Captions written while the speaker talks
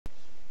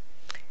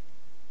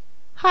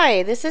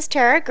Hi, this is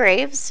Tara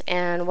Graves,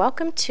 and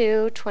welcome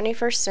to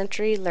 21st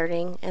Century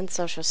Learning and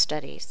Social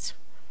Studies.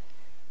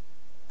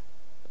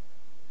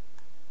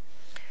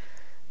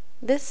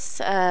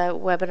 This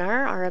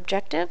webinar, our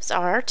objectives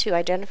are to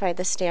identify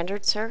the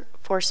standards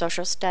for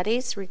social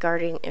studies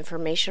regarding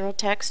informational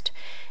text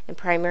and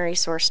primary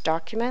source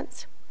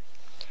documents,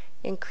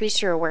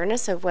 increase your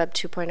awareness of Web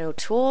 2.0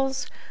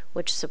 tools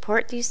which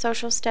support these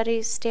social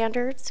studies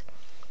standards,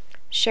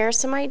 share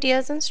some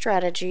ideas and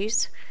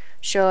strategies,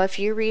 show a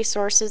few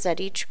resources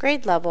at each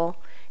grade level,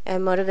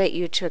 and motivate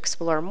you to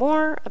explore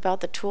more about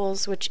the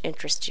tools which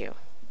interest you.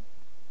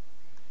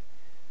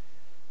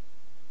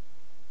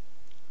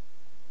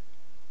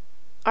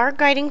 Our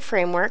guiding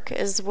framework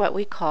is what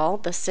we call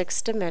the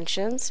 6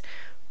 dimensions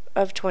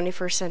of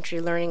 21st century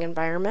learning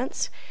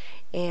environments,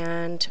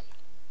 and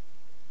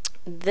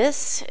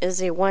this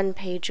is a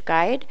one-page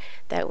guide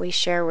that we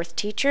share with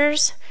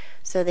teachers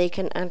so they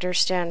can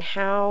understand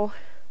how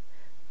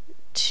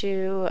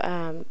to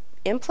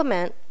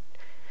implement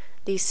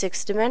these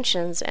 6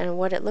 dimensions and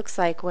what it looks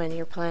like when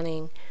you're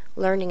planning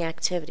learning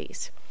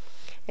activities.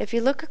 If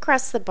you look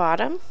across the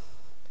bottom,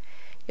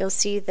 you'll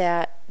see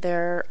that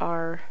there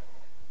are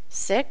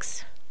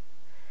 6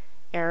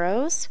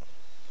 arrows,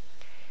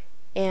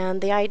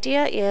 and the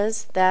idea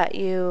is that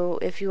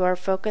if you are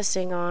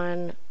focusing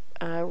on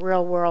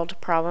real-world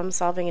problem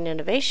solving and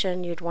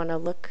innovation, you'd want to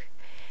look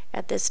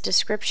at this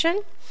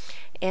description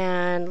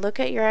and look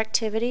at your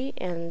activity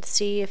and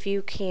see if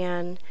you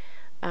can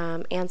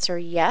answer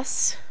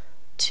yes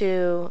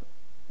to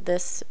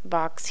this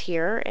box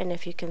here, and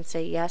if you can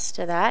say yes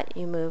to that,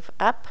 you move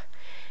up,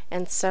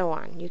 and so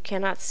on. You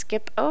cannot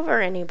skip over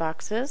any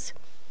boxes,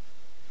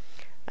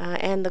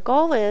 and the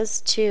goal is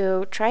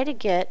to try to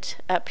get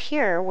up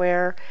here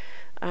where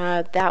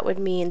that would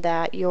mean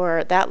that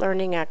that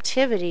learning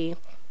activity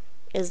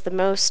is the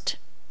most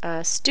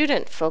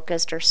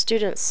student-focused or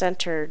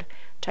student-centered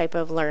type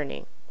of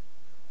learning.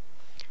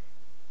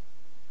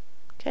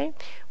 Okay,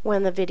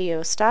 when the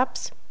video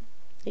stops,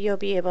 you'll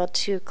be able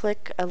to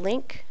click a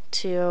link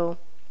to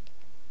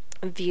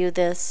view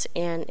this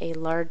in a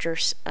larger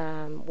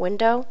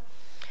window,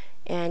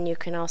 and you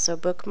can also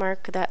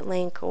bookmark that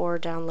link or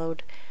download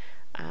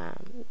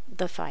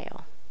the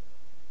file.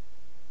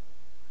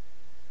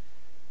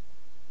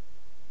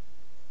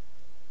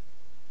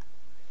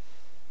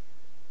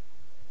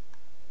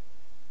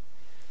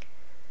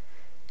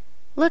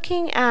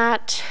 Looking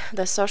at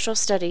the social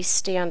studies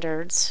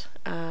standards,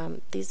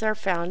 these are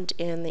found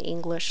in the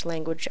English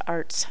Language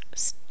Arts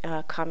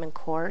Common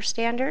Core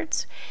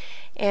standards.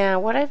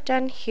 And what I've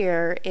done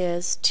here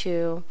is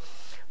to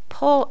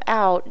pull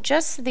out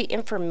just the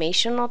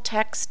informational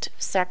text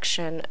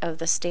section of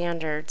the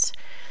standards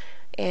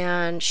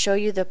and show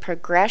you the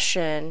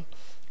progression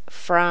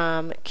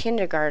from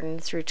kindergarten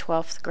through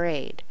 12th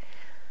grade.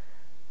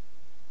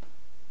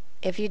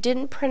 If you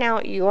didn't print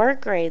out your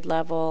grade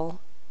level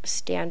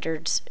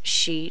standards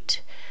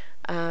sheet,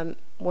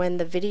 when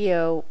the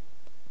video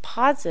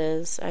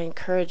pauses, I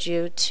encourage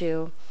you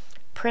to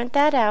print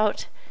that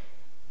out,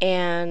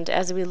 and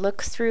as we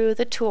look through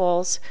the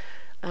tools,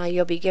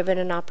 you'll be given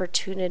an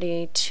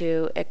opportunity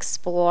to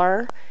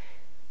explore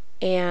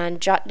and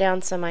jot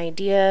down some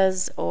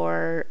ideas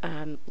or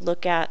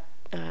look at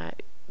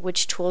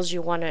which tools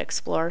you want to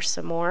explore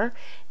some more,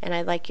 and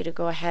I'd like you to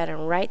go ahead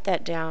and write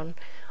that down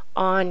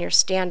on your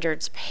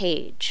standards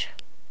page.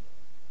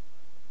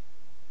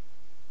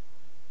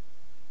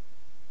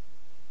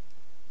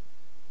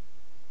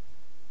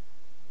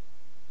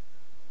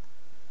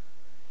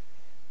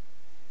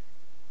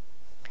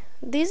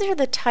 These are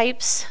the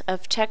types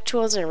of tech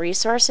tools and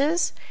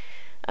resources,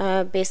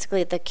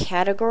 basically the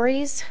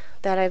categories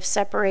that I've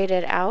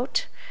separated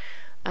out.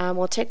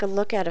 We'll take a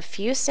look at a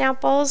few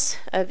samples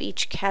of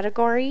each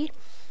category,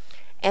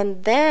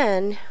 and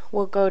then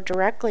we'll go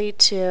directly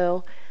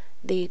to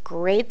the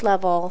grade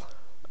level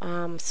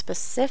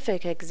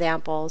specific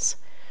examples,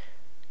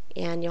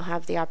 and you'll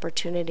have the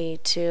opportunity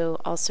to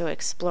also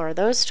explore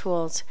those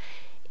tools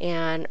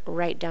and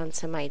write down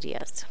some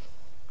ideas.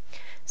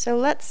 So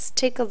let's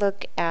take a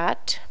look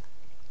at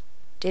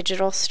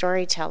digital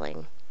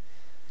storytelling.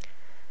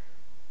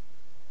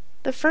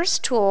 The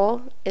first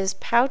tool is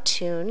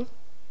Powtoon,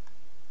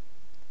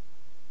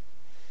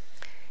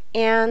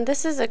 and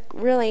this is a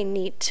really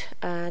neat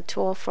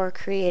tool for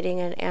creating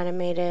an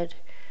animated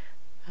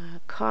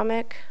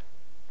comic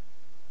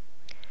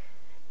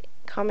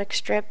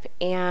strip,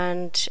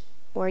 and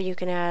where you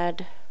can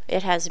add,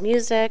 it has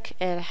music,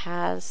 it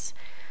has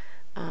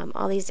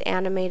all these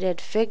animated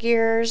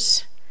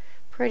figures,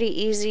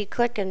 pretty easy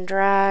click and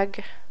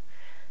drag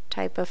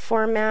type of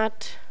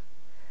format,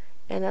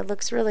 and it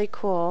looks really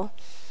cool.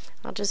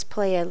 I'll just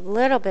play a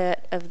little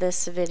bit of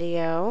this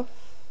video.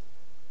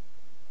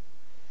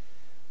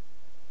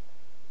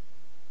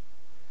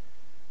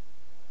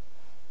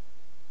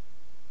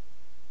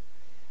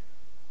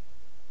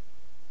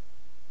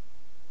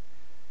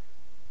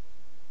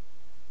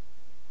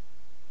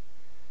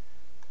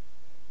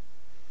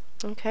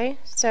 Okay,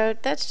 so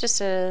that's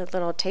just a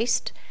little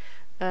taste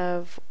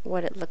of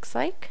what it looks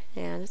like,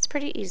 and it's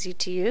pretty easy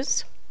to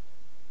use.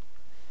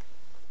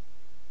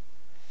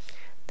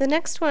 The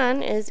next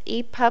one is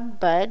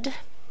ePubBud,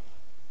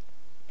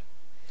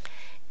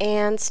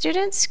 and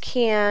students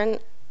can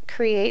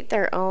create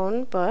their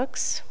own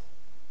books.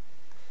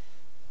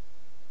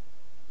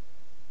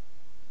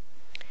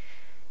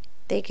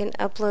 They can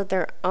upload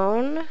their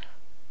own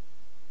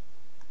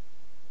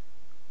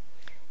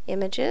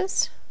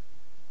images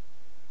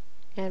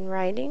and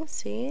writing.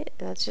 See,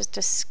 that's just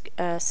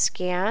a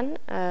scan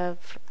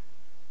of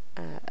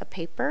a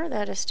paper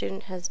that a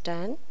student has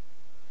done.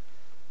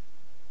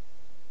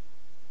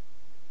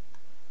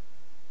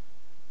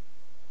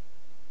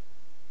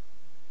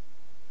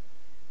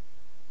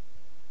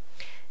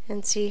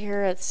 And see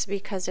here, it's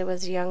because it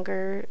was a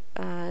younger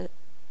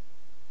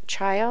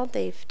child,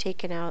 they've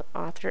taken out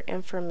author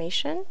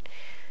information.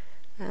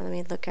 Let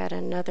me look at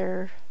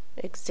another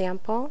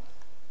example.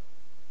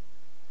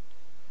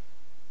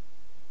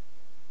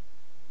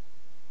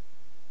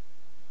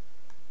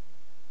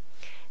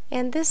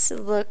 And this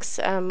looks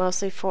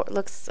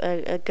looks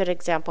a good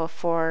example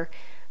for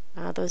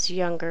those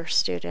younger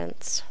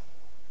students.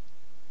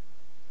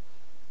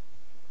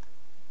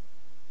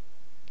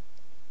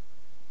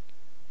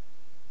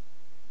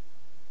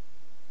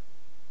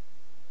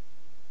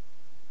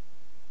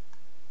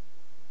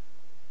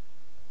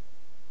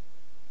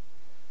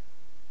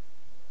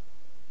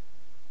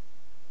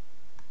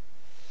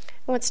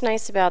 What's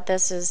nice about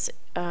this is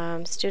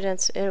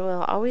students, it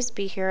will always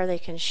be here. They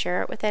can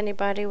share it with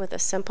anybody with a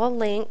simple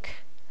link.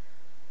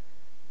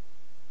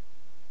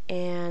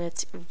 And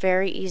it's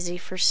very easy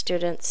for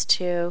students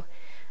to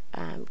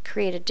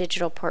create a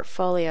digital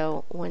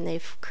portfolio when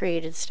they've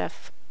created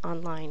stuff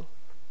online.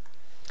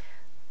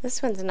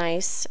 This one's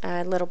nice,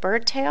 Little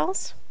Bird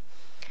Tales.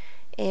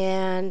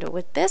 And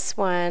with this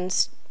one,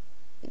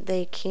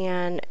 they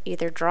can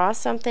either draw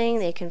something,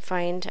 they can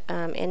find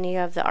any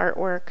of the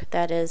artwork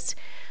that is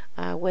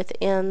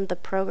within the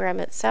program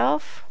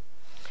itself,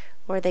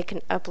 or they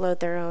can upload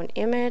their own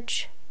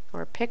image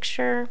or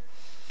picture,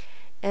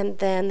 and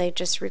then they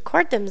just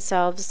record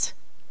themselves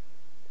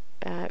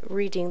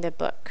reading the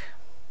book.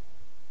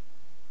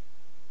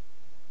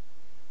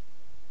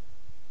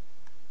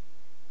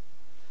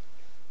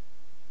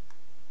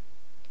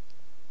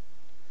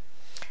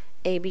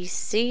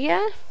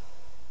 ABC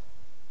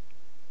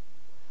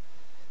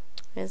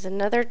is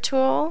another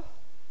tool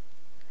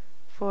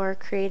for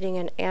creating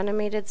an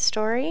animated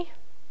story.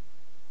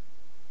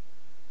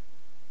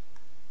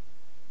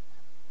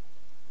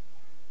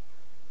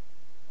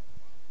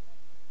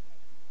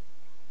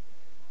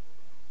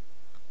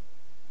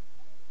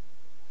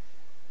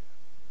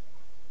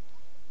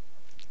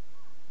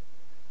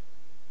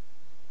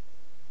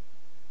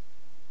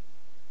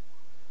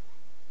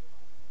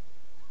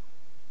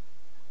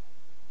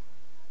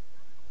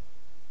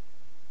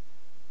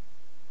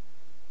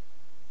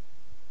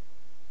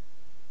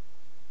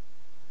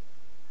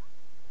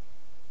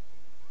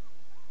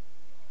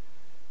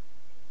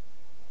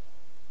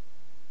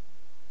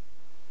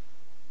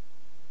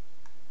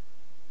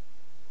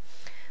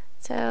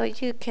 So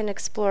you can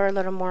explore a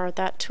little more with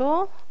that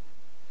tool.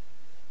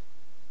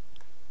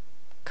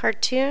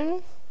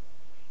 Cartoon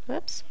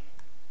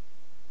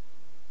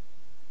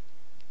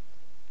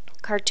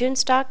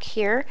Stock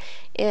here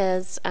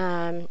is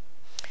where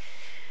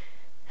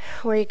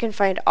you can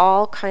find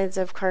all kinds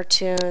of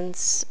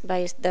cartoons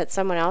that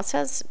someone else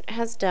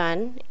has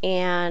done.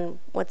 And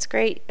what's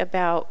great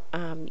about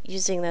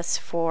using this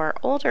for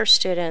older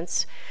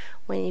students,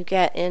 when you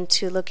get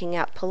into looking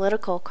at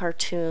political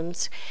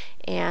cartoons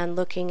and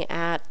looking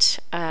at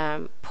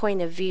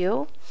point of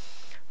view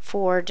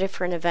for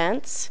different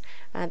events,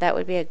 that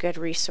would be a good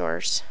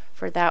resource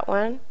for that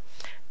one.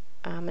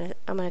 I'm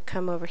going to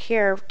come over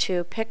here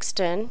to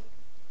Pixton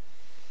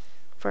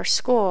for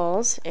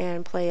schools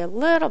and play a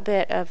little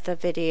bit of the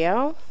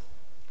video.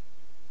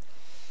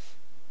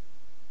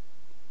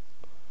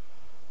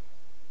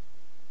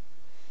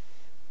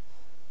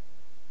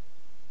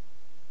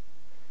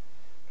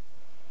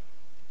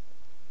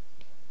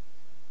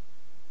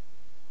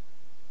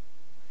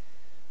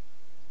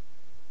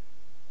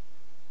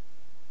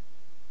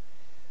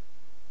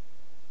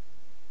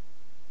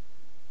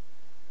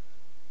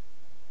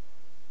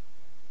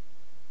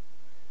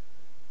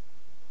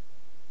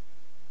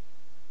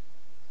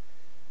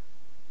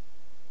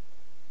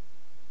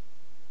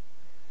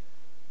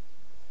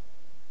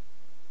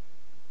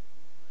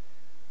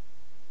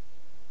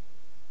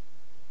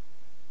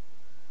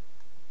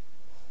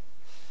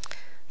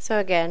 So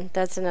again,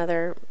 that's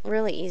another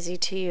really easy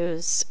to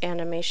use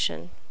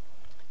animation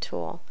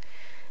tool.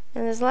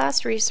 And this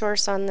last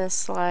resource on this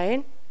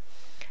slide,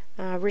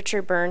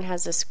 Richard Byrne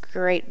has this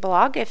great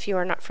blog. If you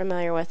are not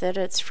familiar with it,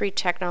 it's Free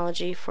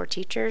Technology for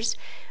Teachers,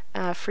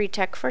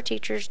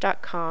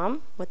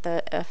 freetechforteachers.com with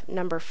the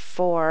number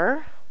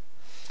 4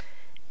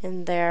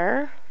 in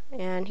there.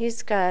 And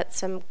he's got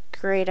some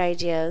great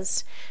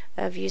ideas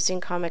of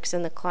using comics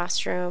in the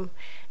classroom,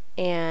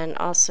 and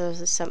also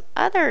some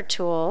other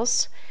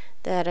tools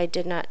that I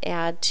did not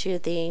add to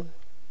the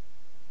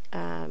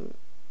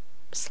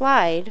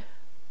slide,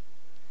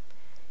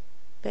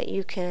 but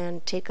you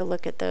can take a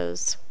look at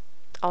those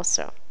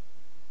also.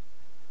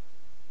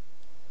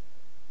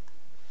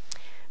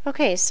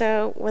 Okay,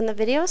 so when the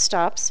video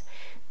stops,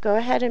 go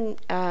ahead and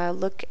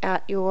look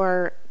at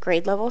your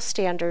grade level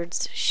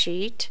standards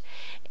sheet,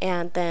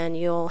 and then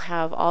you'll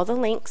have all the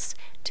links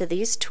to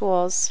these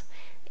tools,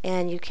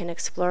 and you can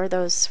explore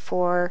those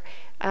for,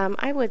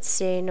 I would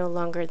say, no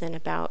longer than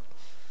about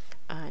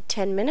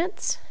 10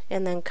 minutes,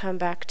 and then come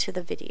back to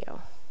the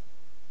video.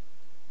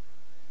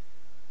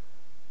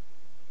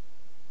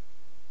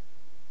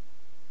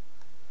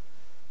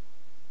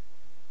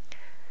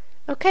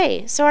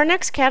 Okay, so our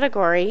next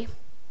category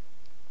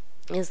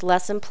is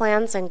lesson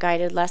plans and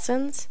guided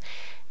lessons,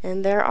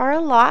 and there are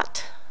a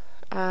lot.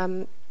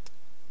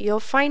 You'll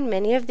find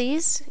many of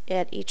these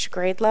at each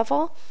grade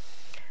level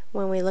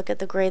when we look at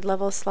the grade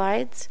level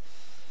slides,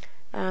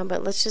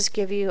 but let's just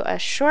give you a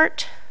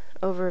short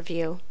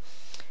overview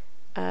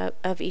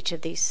of each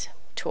of these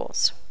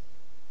tools.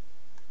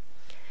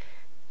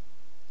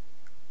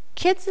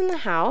 Kids in the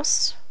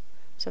House,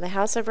 so the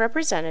House of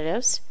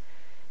Representatives,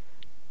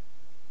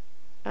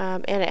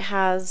 and it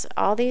has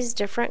all these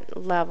different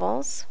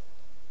levels.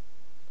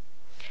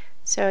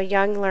 So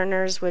young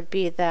learners would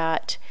be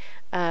that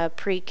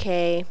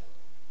pre-K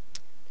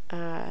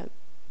and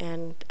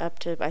up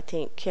to, I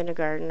think,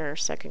 kindergarten or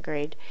second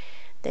grade.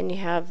 Then you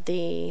have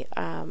the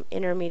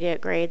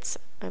intermediate grades,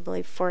 I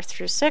believe 4th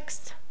through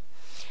 6th,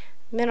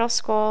 middle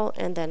school,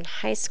 and then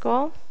high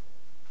school.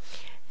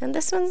 And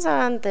this one's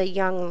on the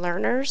Young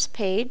Learners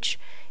page,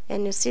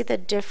 and you see the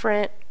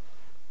different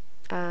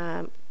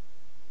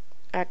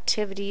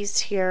activities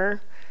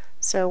here.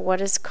 So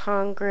what is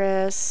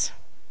Congress?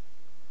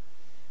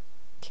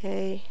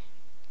 Okay.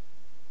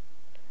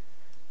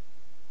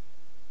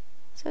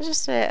 So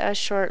just a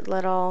short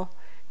little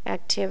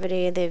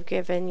activity they've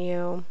given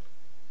you.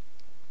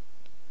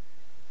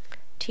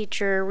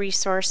 Teacher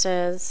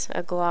resources,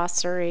 a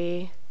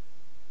glossary.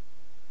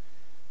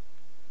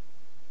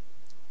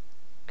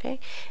 Okay,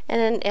 and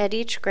then at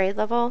each grade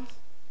level,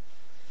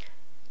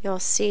 you'll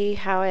see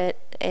how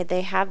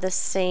they have the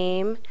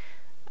same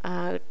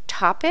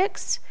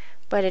topics,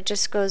 but it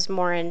just goes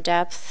more in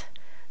depth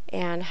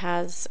and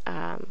has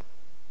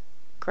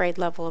grade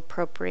level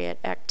appropriate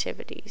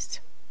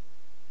activities.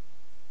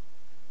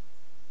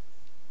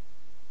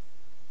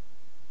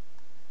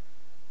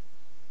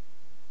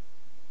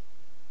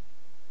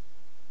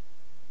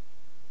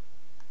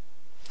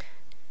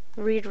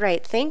 Read,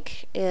 Write,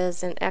 Think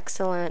is an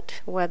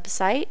excellent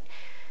website,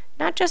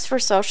 not just for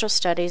social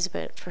studies,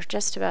 but for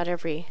just about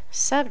every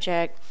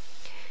subject.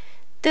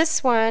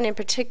 This one in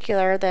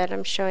particular that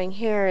I'm showing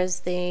here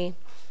is the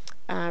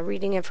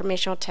reading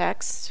informational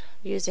text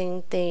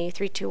using the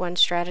 3-2-1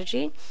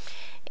 strategy.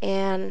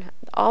 And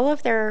all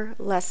of their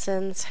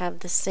lessons have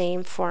the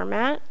same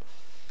format.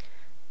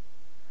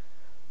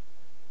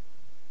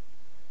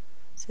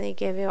 So they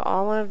give you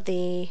all of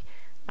the,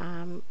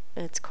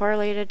 it's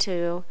correlated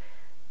to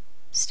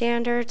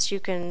standards. You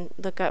can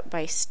look up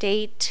by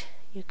state,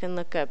 you can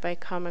look up by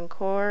Common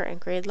Core and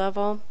grade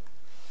level.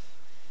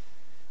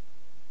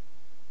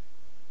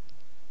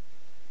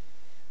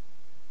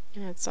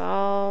 And it's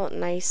all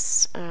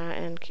nice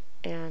and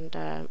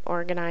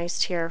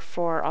organized here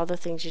for all the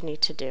things you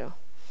need to do.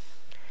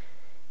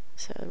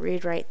 So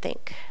Read, Write,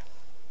 Think.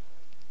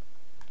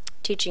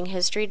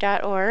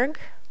 Teachinghistory.org.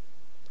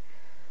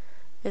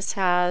 This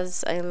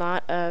has a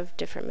lot of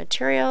different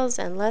materials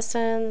and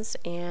lessons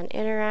and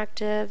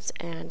interactives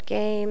and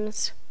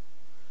games.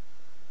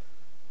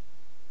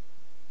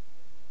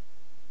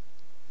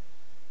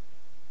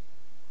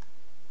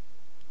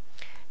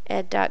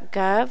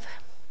 Ed.gov.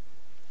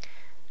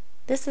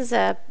 This is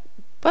a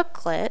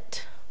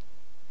booklet,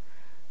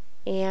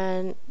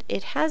 and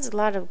it has a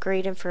lot of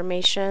great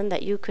information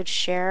that you could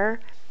share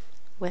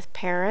with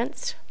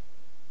parents.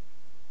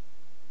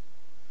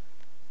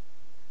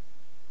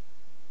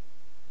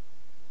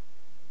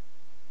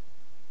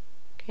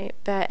 Okay,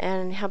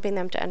 and helping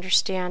them to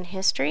understand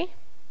history.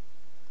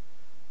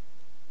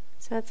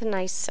 So that's a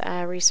nice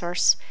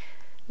resource,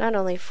 not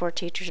only for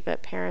teachers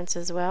but parents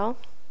as well.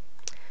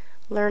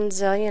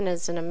 LearnZillion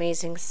is an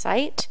amazing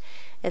site.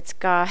 It's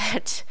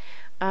got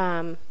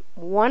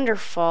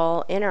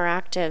wonderful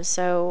interactive.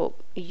 So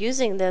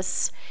using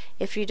this,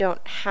 if you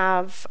don't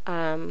have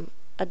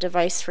a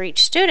device for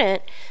each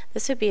student,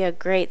 this would be a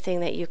great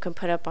thing that you can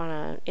put up on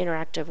an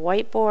interactive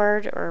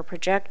whiteboard or a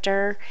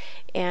projector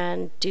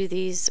and do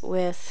these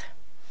with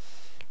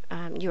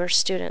your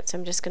students.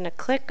 I'm just going to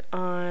click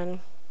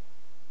on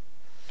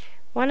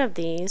one of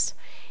these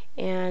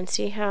and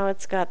see how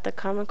it's got the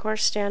Common Core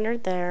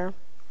standard there,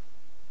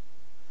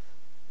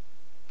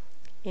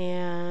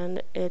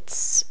 and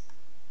it's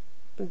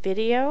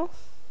video.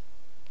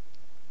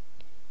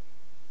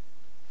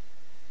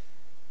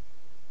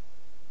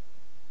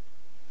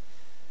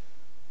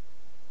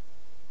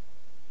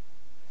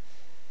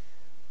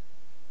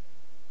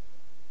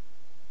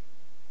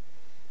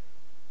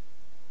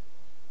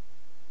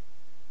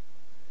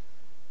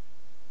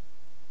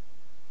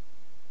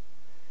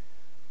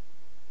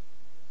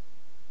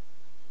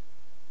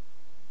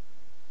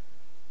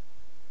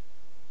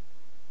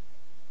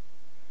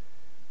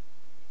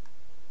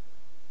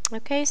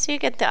 Okay, so you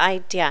get the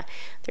idea.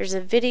 There's a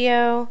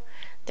video,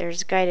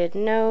 there's guided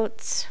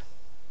notes.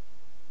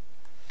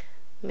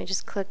 Let me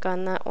just click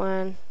on that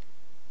one.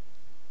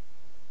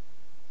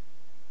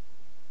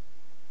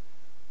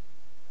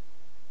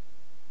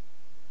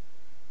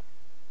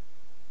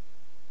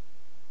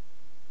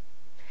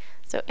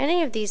 So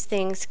any of these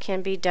things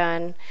can be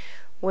done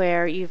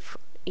where you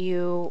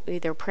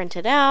either print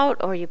it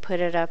out or you put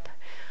it up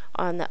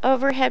on the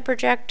overhead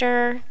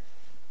projector,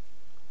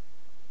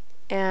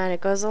 and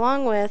it goes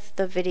along with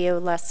the video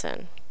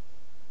lesson.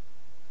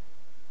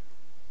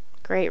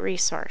 Great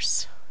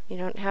resource. You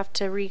don't have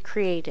to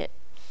recreate it.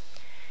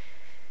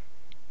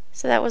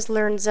 So that was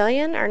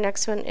LearnZillion. Our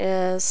next one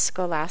is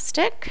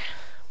Scholastic.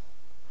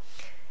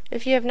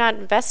 If you have not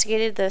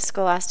investigated the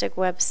Scholastic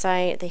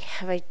website, they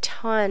have a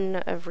ton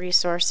of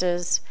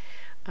resources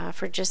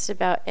for just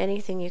about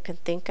anything you can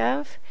think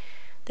of.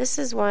 This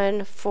is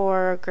one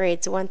for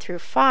grades 1 through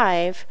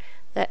 5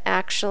 that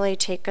actually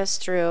take us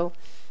through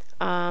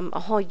a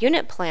whole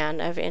unit plan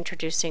of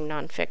introducing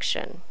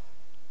nonfiction.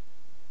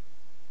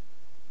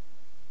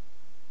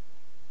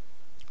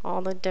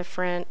 All the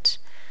different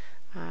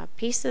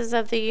pieces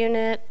of the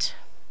unit.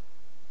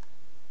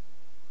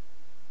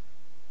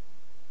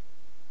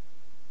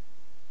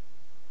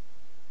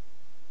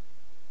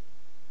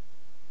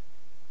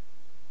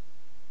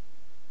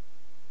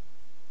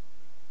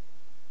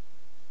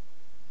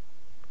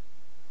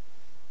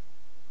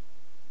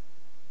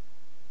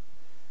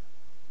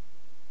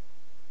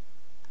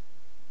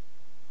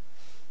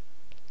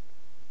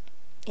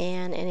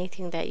 And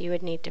anything that you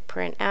would need to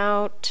print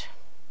out.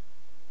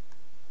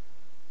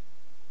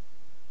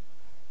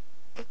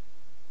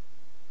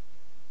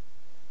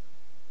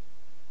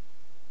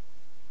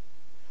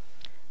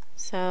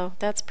 So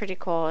that's pretty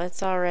cool.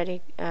 It's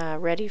already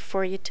ready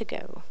for you to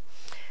go.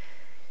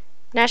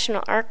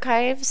 National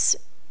Archives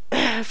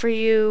for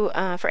you,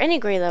 for any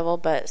grade level,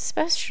 but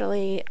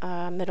especially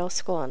middle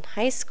school and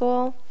high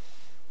school.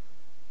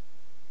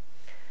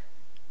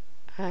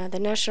 The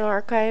National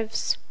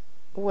Archives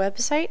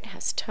website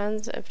has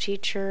tons of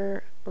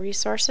teacher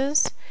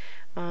resources.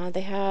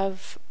 They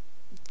have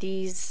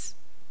these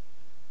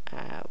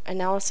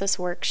analysis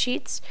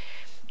worksheets.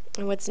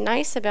 And what's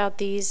nice about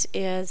these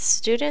is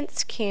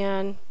students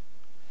can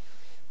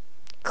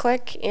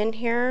click in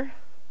here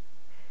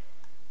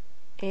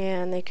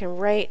and they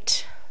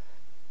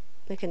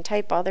can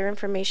type all their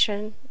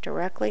information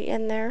directly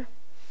in there,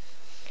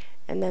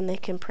 and then they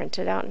can print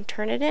it out and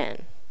turn it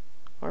in,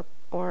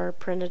 or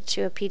print it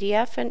to a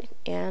PDF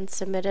and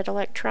submit it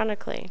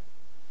electronically.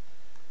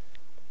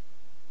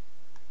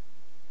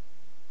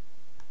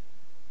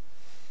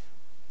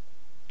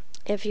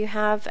 If you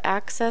have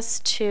access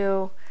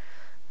to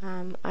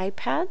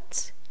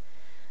iPads,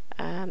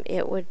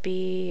 it would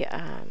be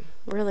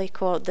really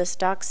cool. This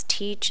Docs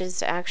Teach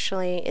is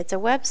actually, it's a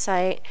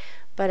website,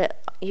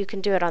 but you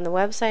can do it on the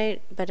website,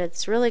 but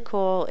it's really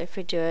cool if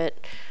you do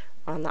it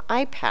on the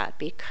iPad,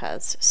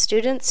 because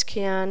students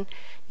you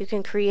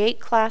can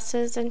create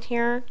classes in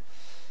here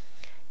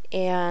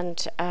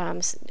and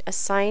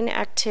assign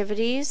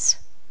activities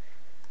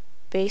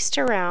based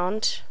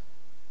around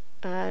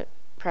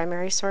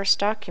primary source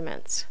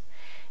documents.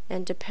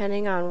 And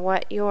depending on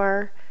what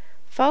your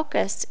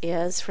focus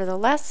is for the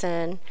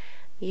lesson,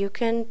 you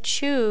can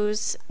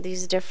choose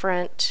these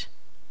different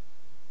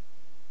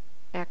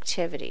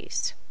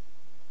activities.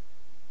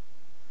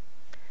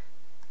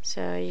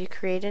 So you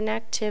create an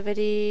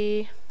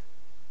activity,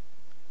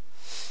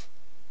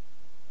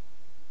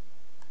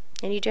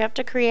 and you do have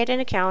to create an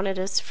account. It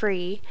is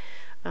free.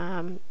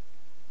 So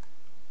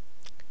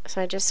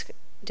I just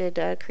did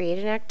create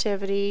an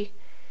activity,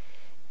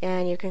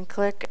 and you can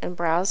click and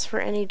browse for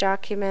any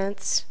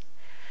documents.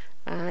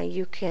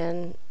 You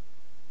can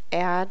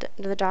add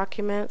the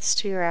documents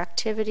to your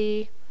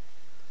activity,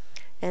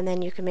 and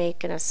then you can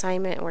make an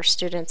assignment where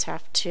students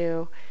have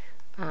to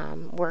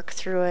work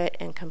through it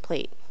and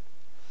complete.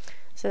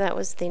 So that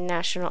was the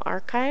National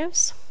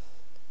Archives.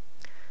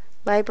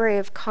 Library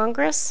of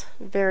Congress,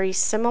 very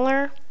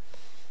similar,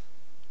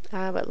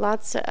 but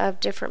lots of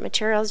different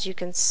materials. You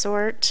can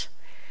sort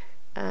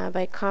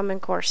by Common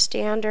Core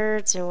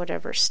standards in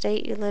whatever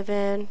state you live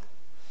in,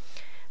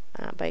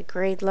 by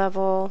grade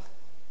level.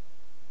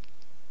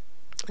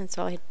 And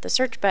so I'll hit the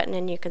search button,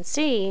 and you can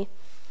see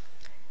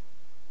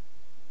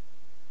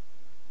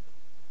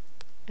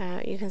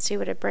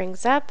what it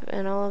brings up,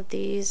 and all of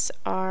these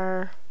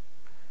are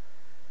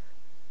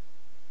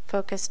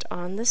focused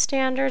on the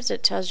standards.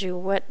 It tells you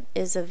what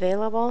is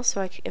available.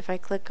 So if I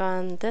click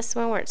on this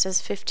one where it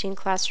says 15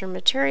 classroom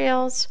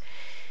materials,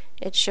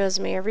 it shows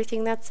me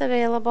everything that's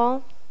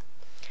available.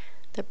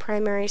 The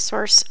primary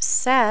source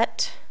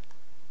set,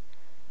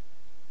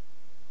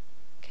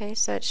 okay,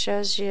 so it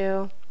shows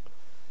you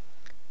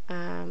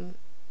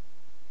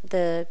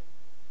the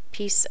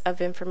piece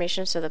of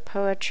information, so the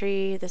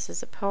poetry, this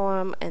is a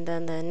poem, and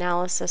then the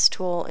analysis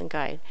tool and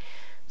guide.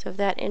 So if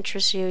that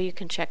interests you, you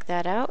can check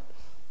that out.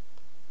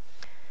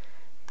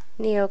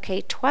 Neo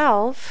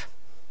K-12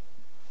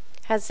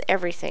 has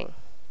everything.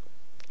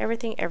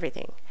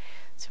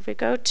 So if we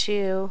go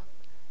to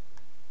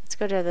Let's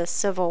go to the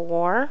Civil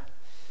War.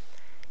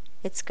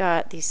 It's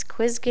got these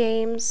quiz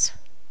games,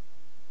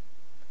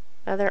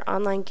 other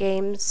online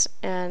games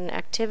and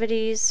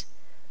activities,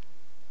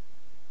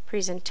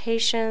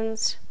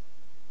 presentations,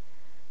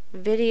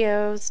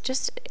 videos,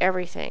 just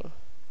everything.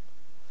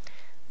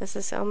 This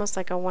is almost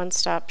like a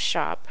one-stop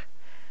shop.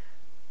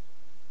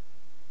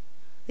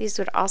 These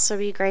would also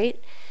be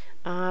great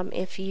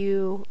if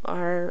you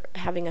are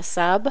having a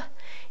sub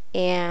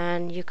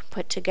and you can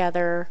put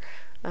together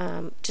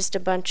just a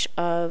bunch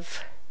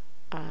of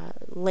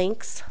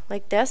links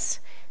like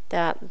this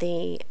that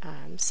the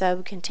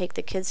sub can take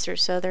the kids through.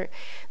 So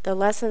the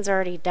lesson's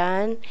already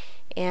done,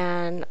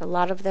 and a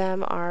lot of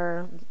them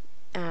are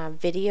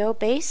video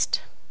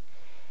based,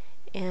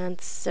 and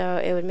so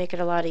it would make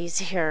it a lot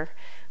easier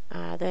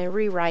than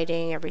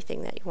rewriting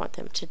everything that you want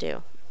them to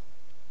do.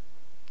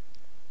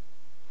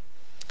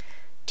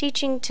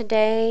 Teaching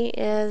today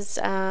is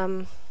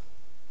a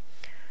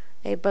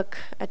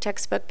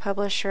textbook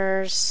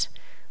publisher's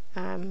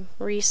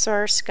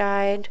resource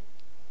guide.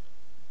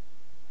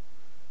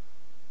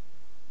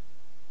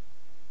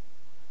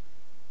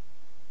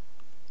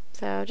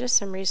 So just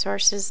some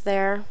resources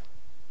there.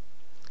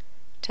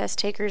 Test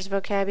Takers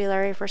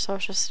Vocabulary for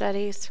Social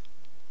Studies.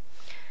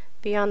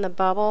 Beyond the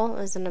Bubble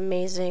is an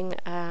amazing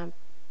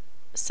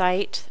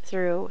site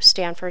through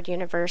Stanford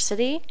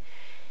University.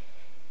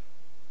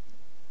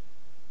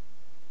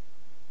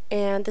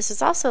 And this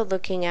is also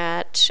looking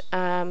at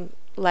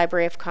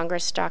Library of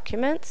Congress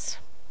documents.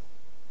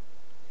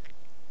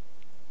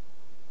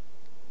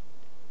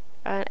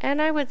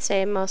 And I would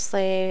say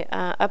mostly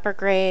upper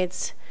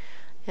grades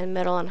and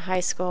middle and high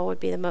school would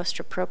be the most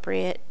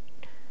appropriate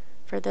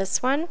for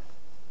this one.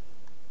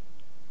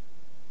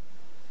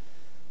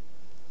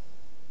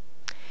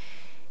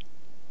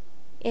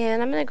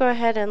 And I'm going to go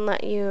ahead and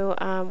let you,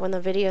 when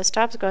the video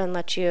stops, go ahead and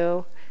let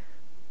you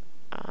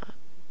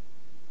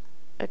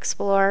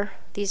explore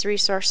these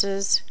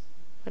resources.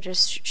 I'll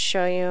just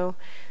show you.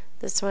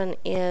 This one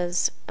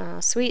is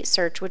Sweet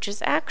Search, which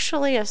is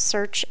actually a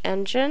search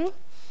engine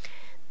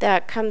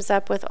that comes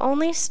up with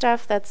only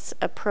stuff that's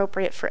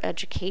appropriate for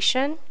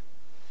education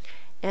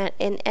and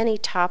in any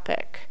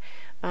topic.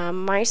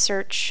 My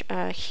search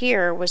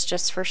here was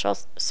just for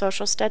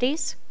social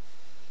studies,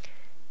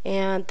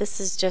 and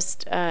this is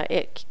just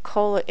it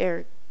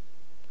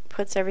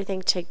puts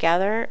everything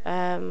together,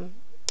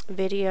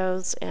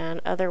 videos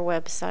and other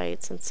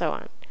websites and so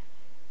on.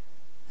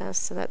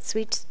 So that's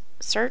Sweet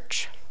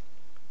Search.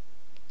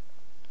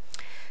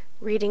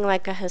 Reading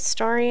Like a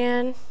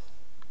Historian.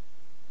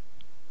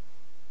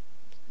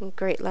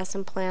 Great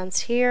lesson plans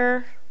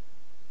here.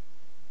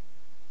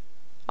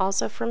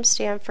 Also from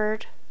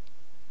Stanford.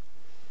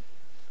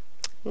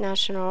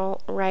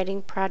 National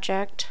Writing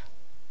Project.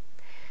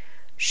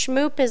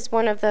 Shmoop is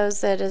one of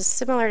those that is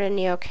similar to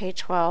Neo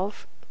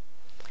K-12.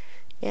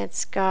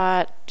 It's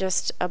got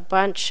just a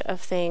bunch of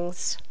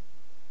things.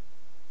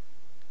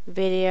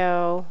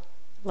 Video,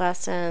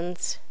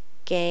 lessons,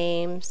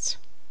 games,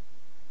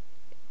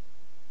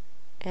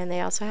 and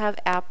they also have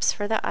apps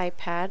for the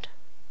iPad.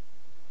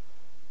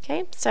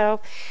 Okay,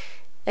 so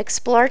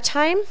explore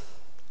time.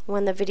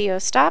 When the video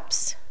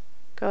stops,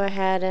 go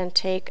ahead and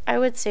take, I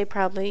would say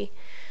probably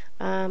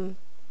 10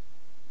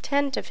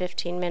 to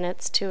 15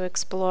 minutes to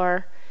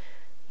explore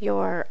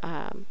your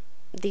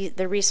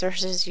the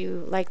resources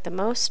you like the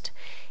most,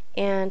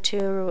 and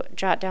to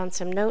jot down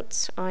some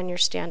notes on your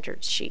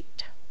standards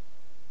sheet.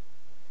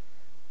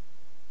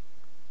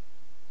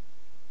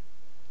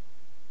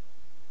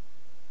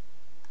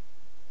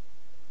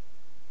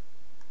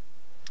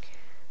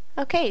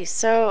 Okay,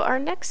 so our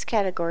next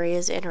category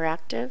is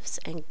interactives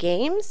and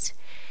games,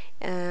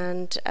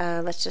 and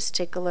let's just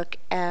take a look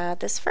at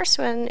this first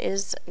one.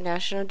 Is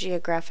National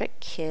Geographic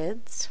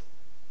Kids.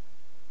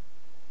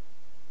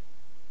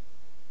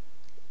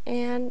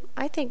 And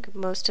I think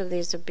most of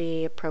these would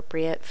be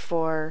appropriate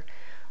for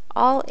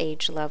all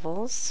age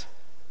levels.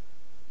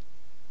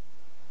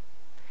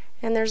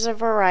 And there's a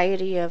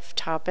variety of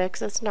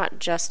topics. It's not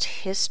just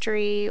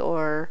history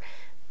or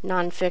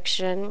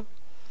nonfiction.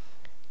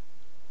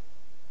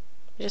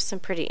 Just some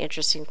pretty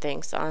interesting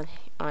things on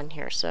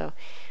here. So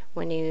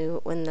when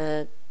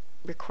the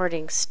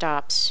recording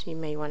stops, you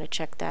may want to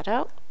check that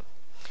out.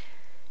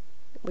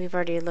 We've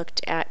already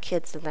looked at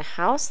Kids in the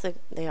House.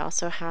 They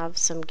also have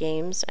some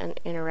games and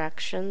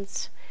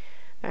interactions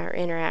or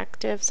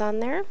interactives on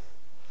there.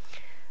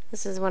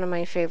 This is one of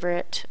my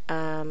favorite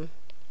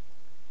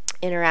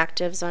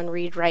interactives on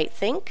Read, Write,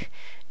 Think,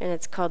 and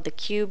it's called the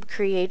Cube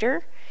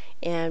Creator,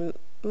 and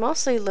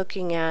mostly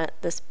looking at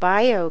this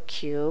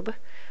BioCube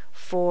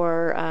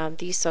for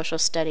these social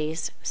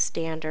studies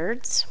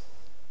standards.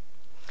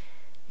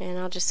 And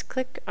I'll just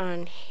click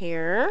on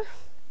here.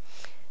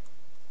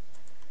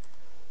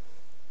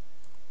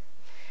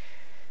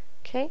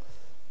 Okay,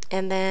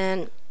 and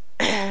then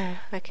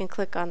I can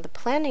click on the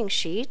planning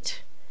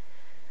sheet.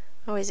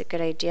 Always a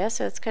good idea.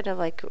 So it's kind of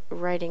like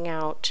writing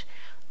out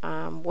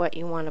what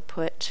you want to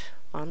put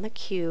on the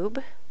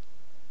cube.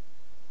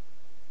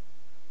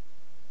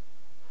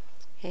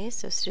 Okay,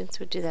 so students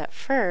would do that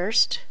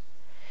first,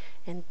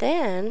 And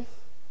then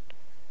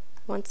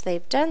once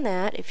they've done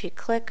that, if you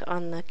click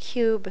on the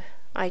cube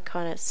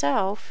icon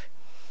itself,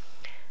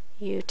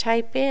 you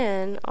type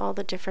in all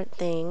the different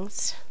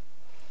things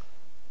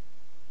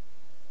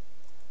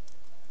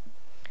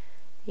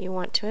you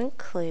want to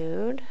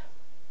include.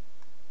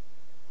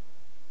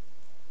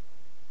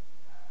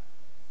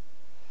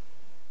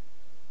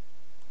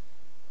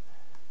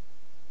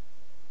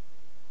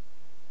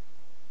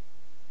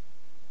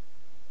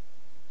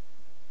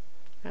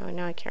 Oh,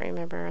 no, I can't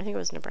remember. I think it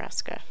was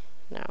Nebraska.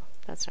 No,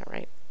 that's not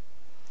right.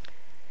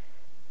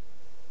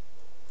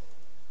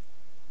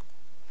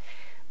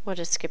 We'll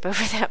just skip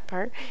over that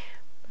part.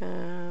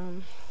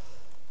 I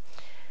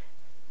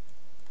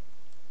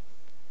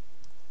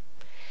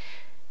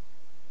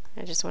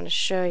just want to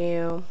show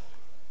you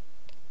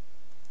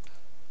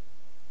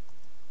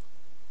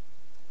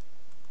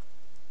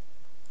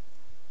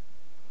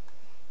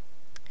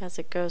as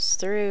it goes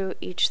through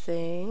each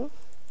thing.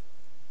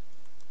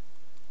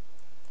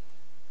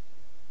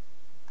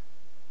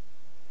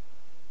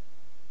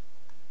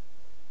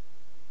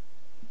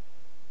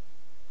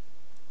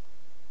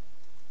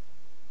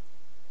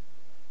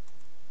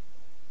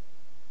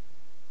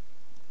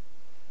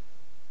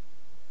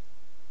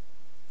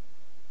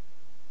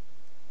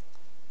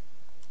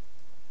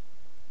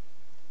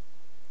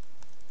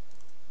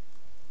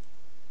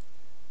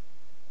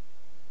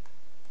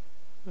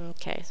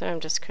 Okay, so I'm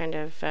just kind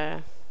of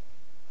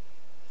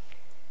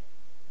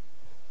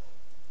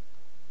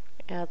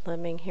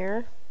ad-libbing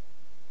here.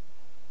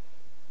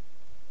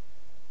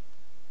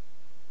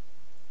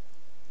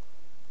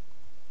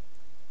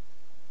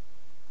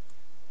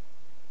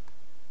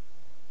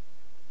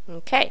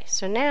 Okay,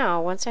 so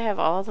now once I have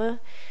all the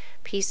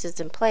pieces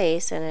in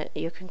place, and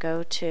you can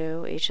go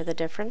to each of the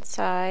different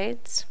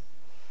sides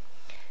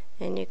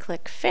and you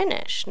click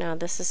finish. Now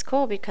this is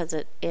cool because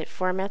it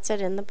formats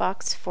it in the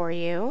box for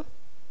you,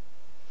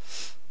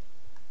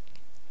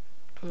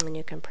 and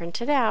you can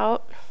print it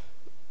out.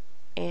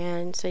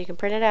 And so you can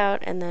print it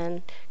out and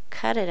then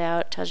cut it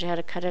out. It tells you how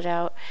to cut it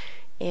out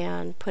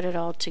and put it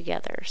all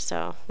together.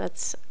 So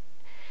that's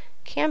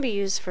can be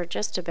used for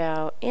just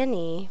about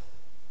any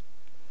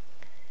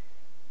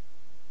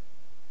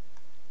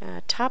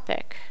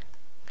topic.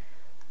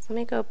 So let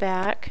me go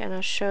back and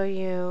I'll show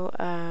you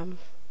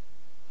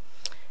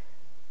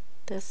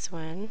this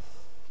one.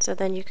 So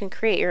then you can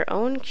create your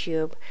own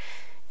cube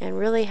and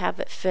really have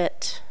it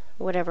fit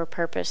whatever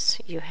purpose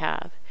you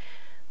have.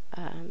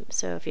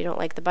 So if you don't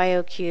like the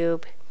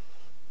BioCube,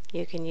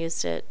 you can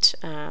use it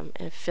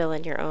and fill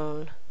in your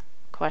own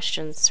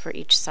questions for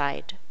each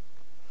side.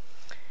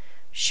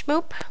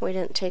 Schmoop, we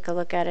didn't take a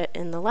look at it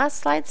in the last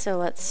slide, so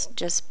let's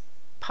just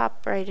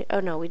pop right, oh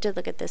no, we did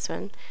look at this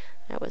one.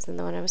 That wasn't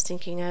the one I was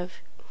thinking of.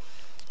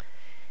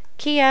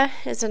 Kia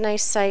is a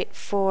nice site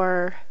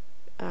for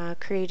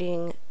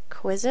creating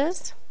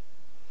quizzes.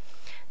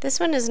 This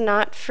one is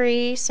not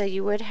free, so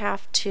you would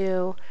have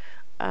to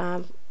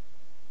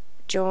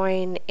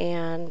join,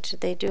 and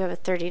they do have a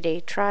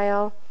 30-day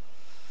trial.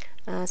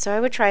 So I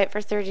would try it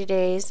for 30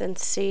 days and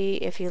see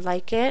if you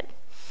like it.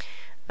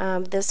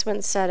 This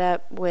one's set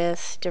up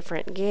with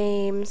different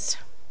games.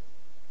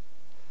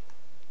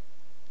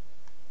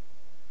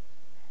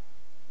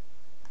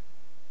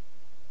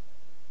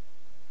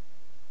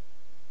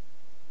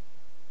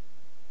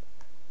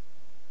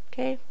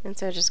 Okay, and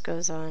so it just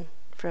goes on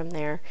from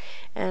there,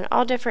 and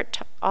all different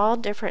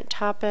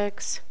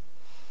topics.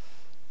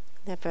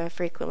 They have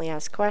frequently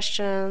asked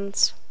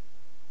questions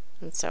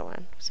and so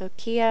on. So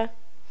Kia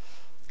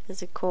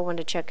is a cool one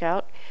to check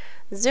out.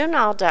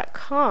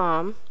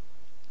 Zunal.com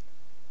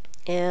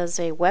is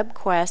a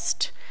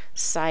WebQuest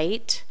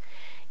site,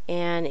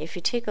 and if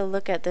you take a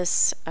look at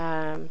this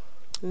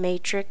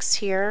matrix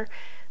here,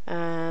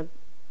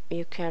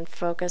 you can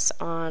focus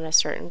on a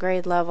certain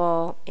grade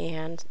level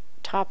and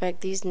topic.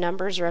 These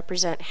numbers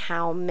represent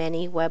how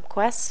many web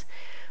quests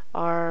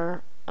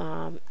are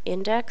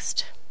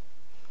indexed.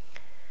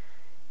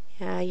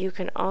 You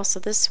can also,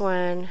 this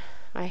one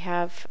I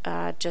have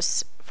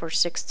just for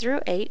 6 through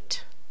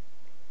 8.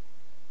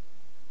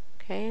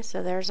 Okay,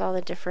 so there's all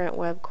the different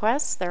web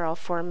quests. They're all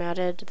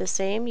formatted the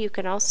same. You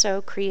can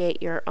also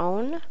create your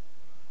own.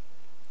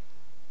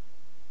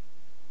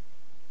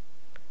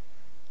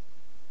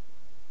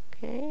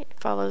 Okay, it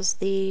follows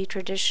the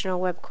traditional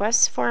web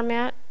quests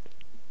format.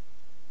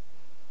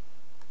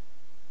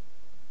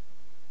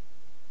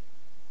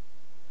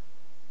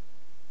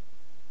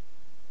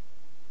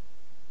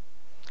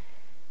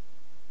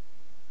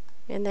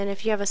 And then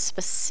if you have a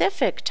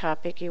specific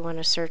topic you want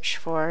to search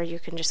for, you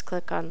can just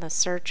click on the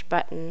search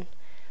button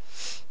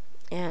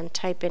and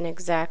type in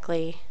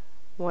exactly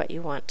what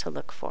you want to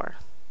look for.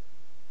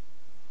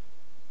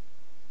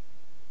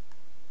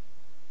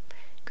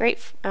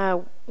 Great.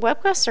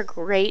 WebQuests are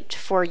great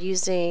for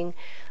using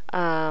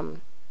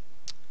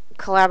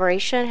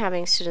collaboration,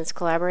 having students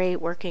collaborate.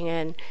 Working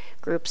in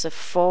groups of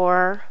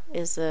 4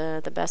 is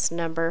the best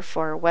number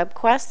for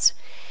WebQuests.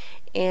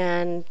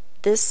 And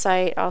this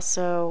site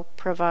also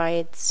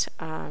provides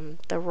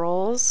the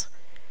roles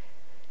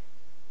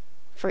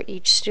for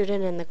each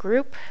student in the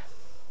group.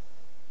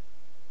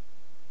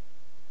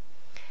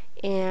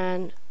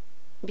 And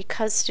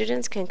because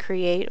students can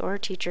create, or a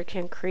teacher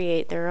can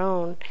create their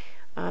own,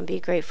 be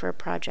great for a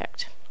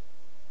project.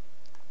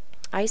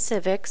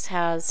 iCivics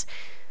has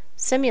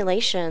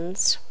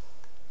simulations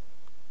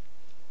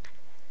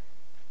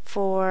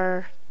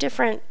for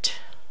different,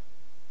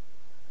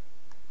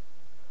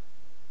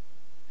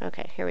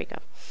 okay, here we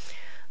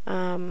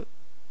go.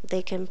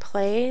 They can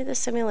play the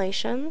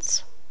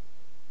simulations.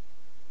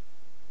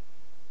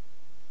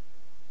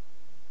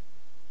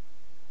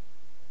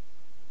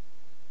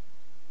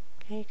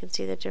 Okay, you can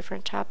see the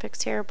different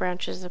topics here: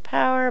 branches of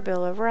power,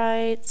 Bill of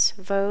Rights,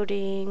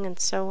 voting, and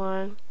so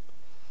on.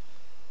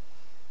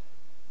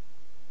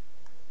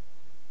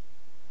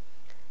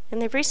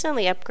 And they've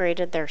recently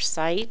upgraded their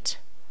site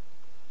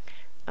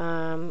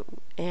and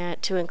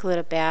to include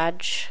a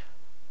badge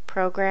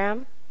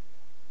program.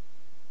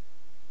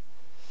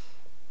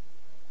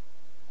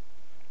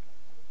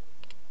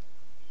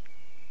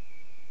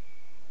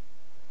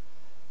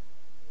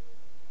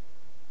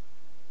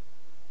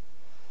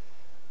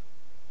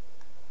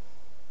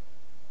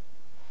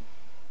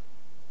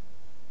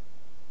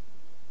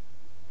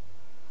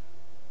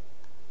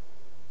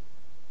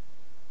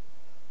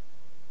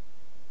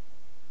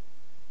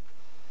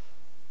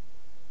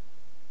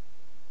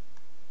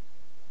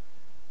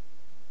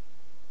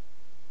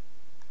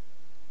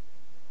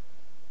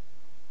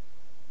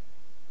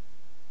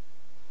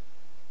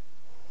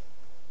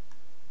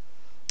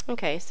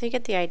 Okay, so you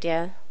get the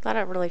idea. A lot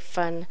of really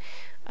fun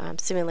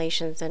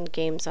simulations and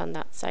games on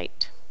that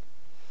site.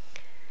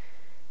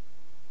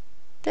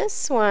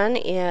 This one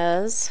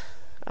is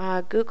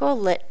Google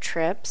Lit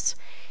Trips,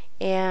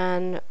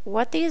 and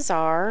what these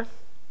are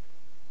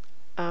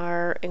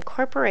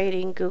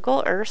incorporating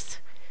Google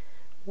Earth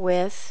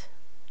with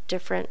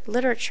different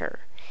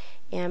literature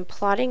and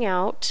plotting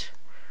out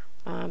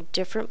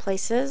different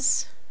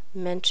places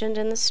mentioned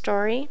in the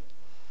story,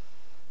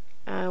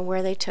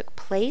 where they took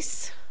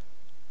place.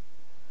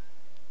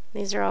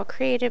 These are all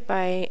created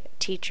by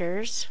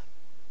teachers.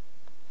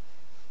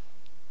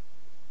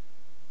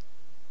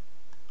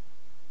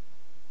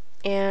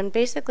 And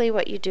basically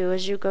what you do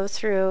is you go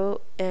through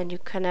and you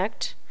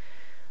connect,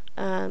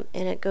 and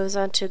it goes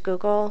onto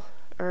Google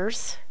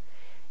Earth,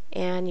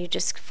 and you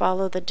just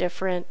follow the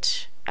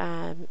different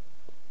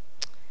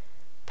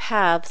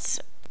paths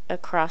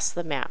across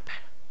the map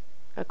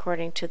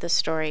according to the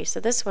story. So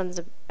this one's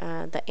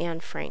the Anne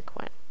Frank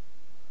one.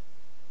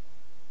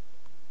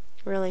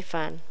 Really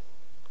fun.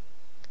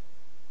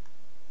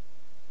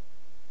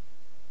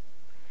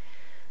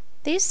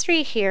 These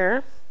three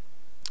here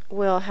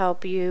will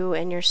help you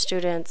and your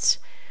students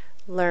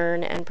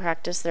learn and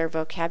practice their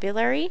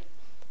vocabulary.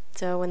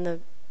 So when the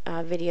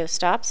video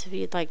stops, if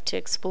you'd like to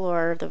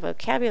explore the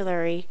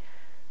vocabulary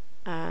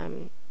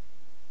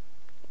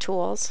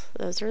tools,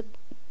 those are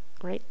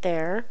right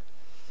there.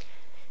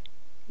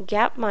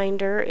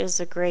 Gapminder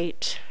is a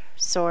great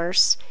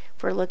source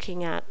for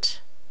looking at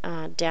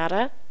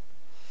data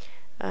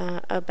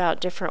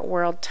about different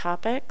world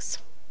topics.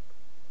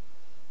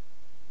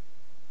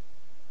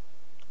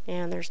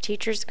 And there's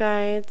teachers'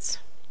 guides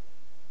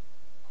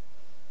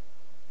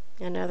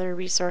and other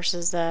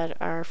resources that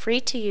are free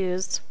to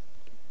use.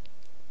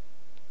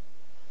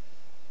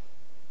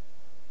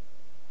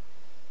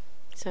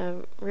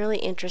 So really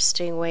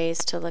interesting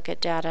ways to look at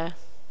data.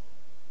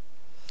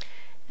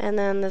 And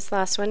then this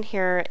last one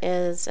here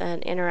is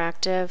an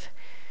interactive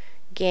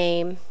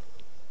game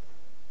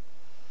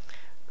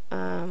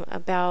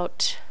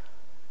about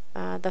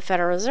the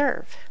Federal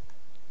Reserve.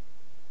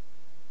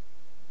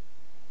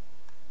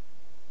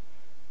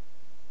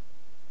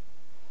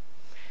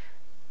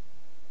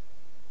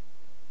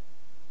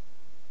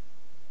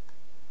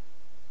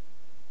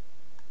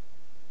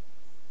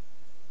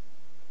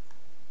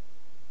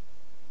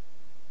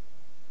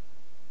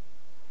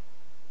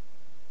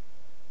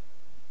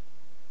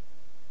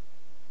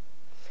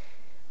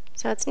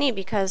 So it's neat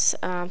because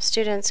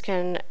students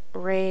can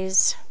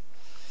raise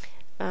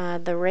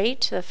the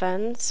rate, the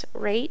funds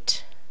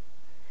rate,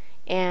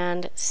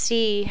 and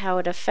see how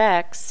it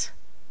affects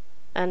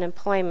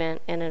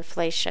unemployment and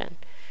inflation.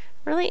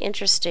 Really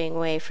interesting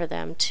way for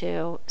them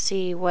to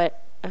see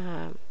what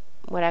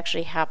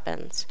actually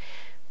happens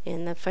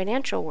in the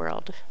financial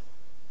world.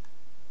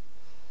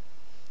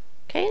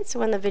 Okay, so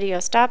when the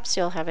video stops,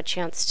 you'll have a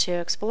chance to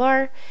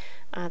explore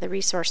the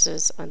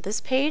resources on this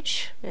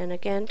page. And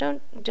again,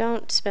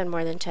 don't spend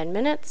more than 10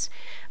 minutes.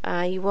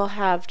 You will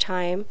have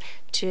time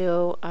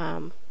to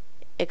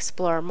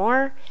explore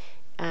more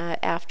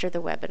after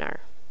the webinar.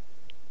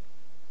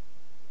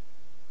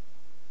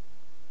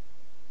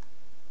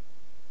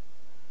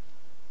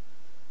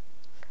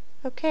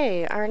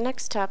 Okay, our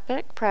next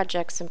topic,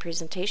 projects and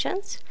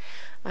presentations.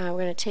 We're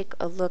going to take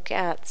a look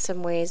at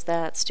some ways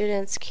that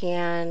students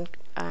can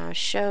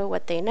show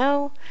what they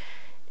know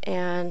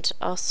and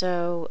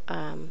also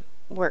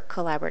work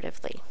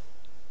collaboratively.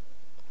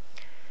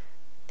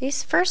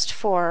 These first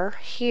four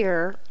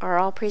here are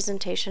all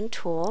presentation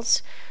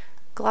tools.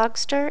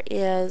 Glogster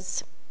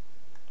is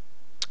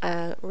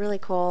really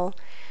cool.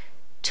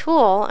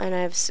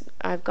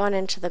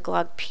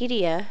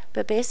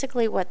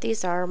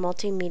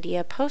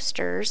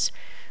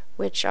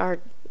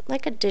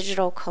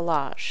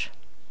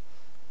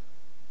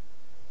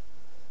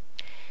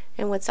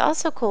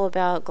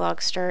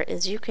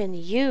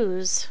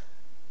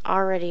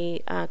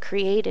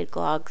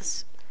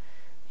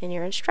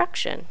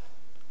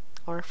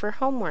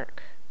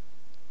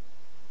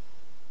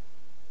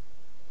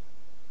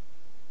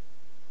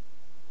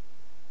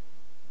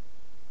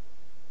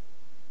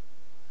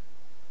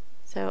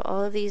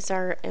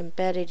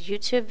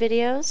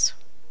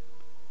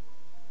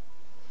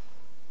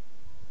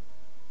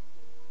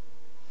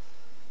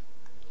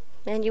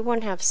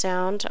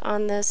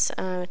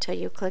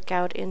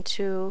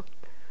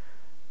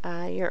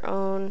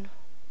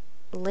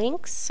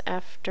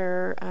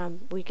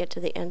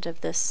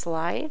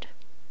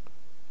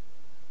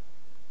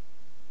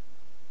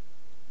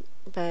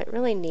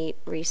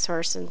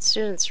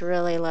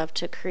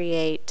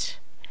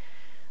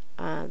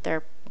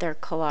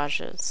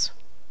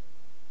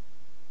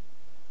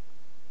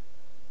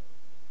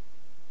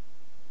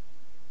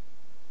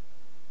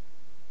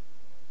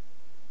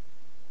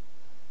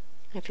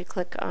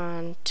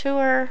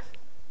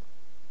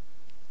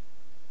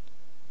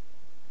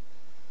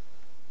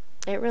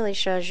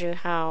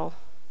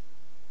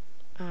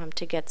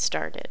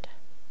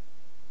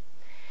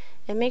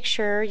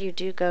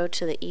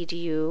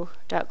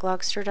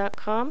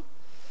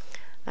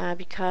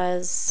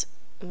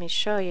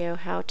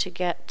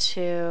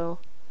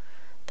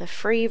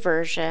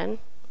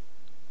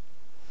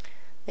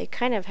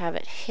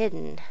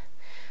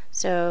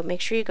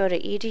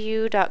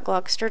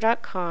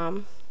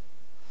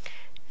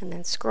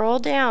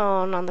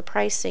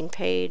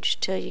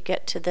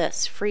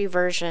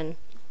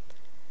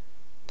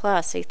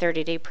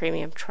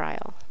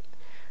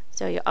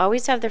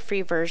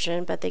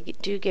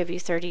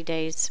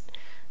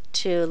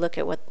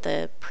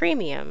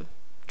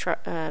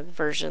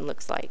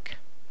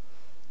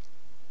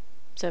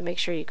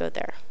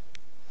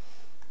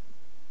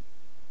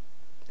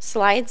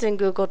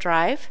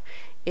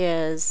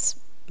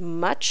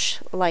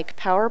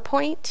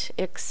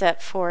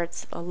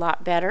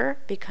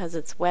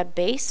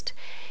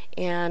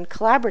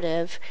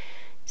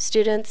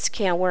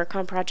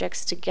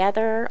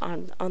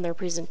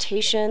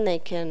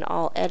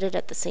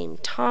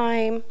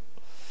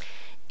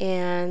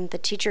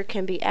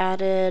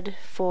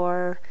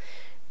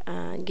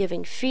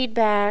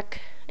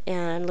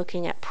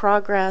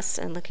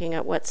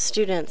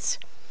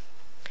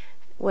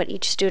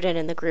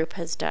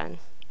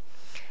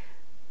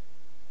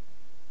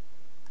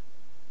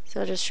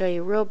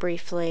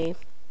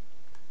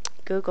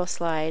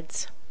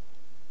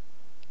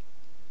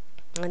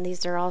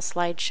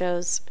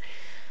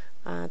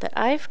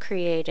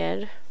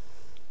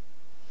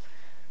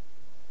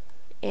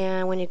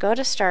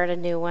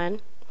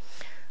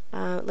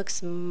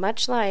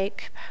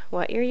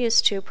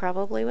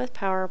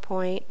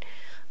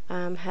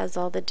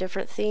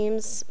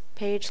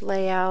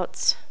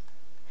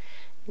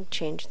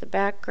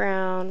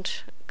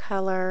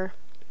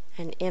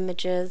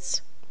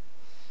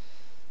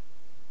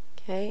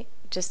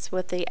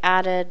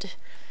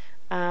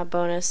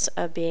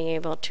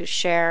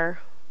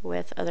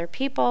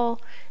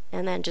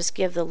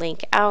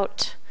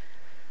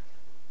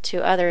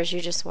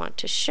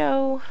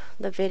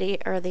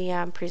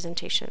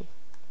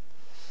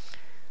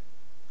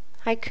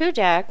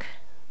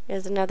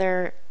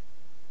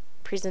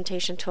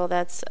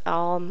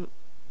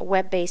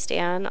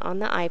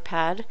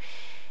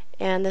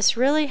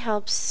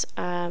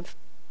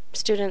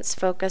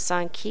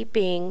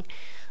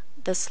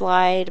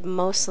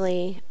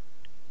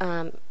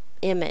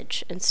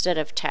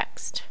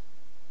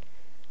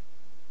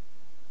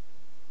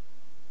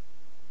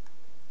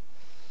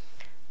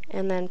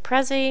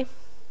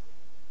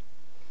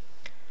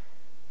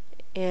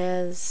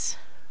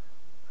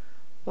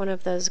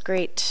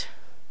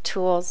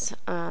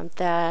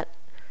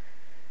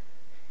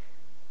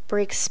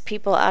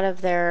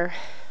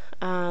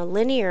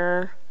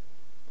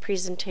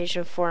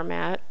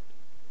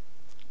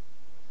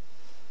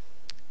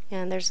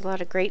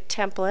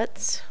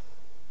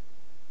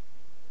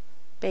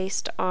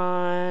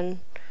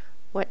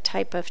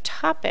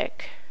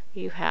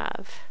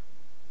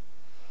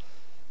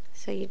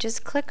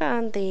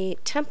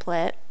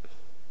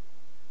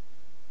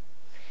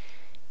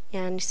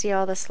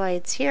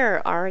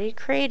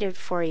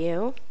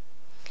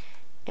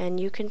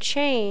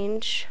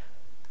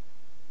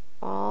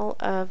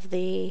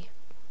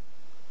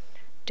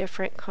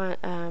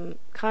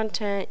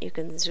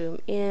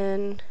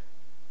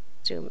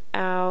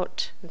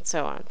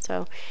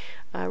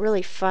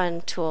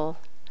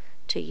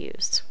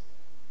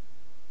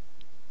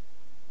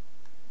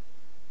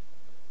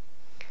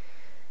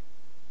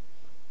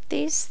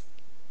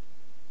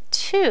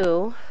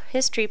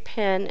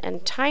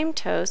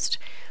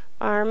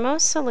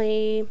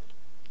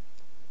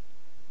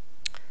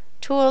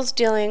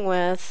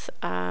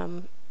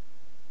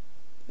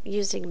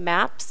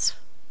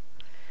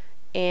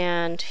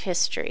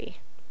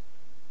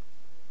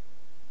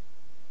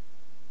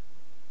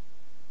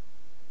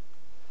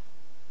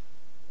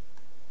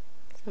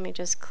 Let me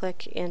just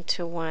click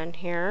into one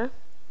here.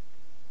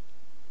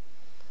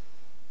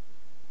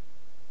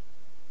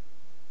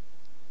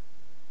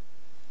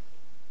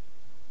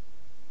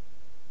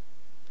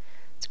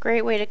 It's a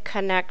great way to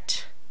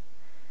connect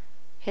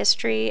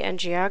history and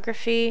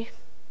geography.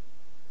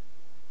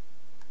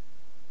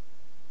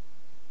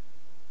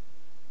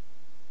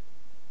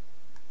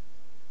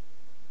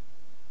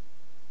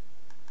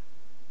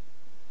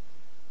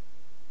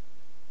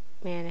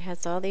 And it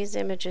has all these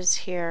images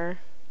here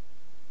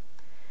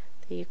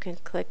that you can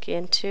click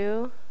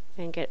into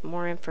and get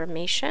more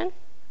information.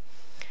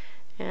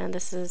 And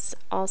this is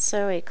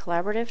also a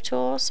collaborative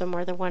tool, so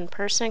more than one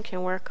person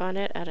can work on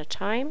it at a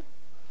time.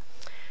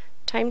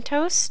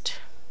 TimeToast.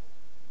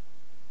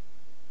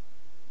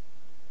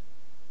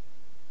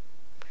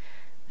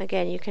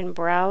 Again, you can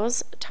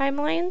browse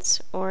timelines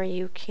or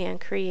you can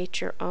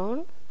create your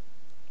own.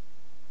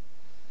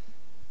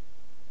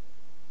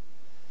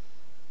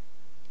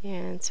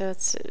 And so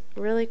it's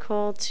really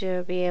cool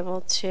to be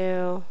able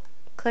to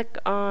click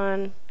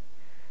on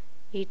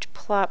each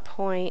plot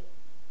point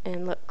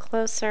and look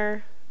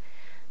closer,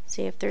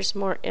 see if there's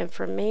more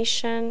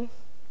information.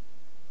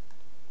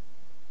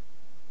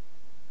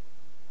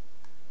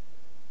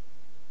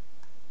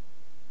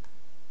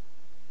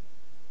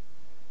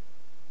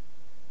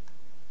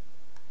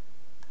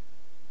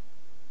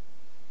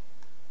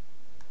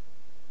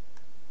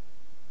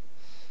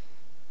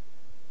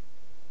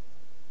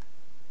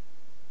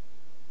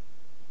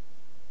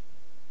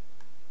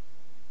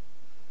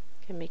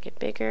 Can make it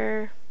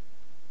bigger.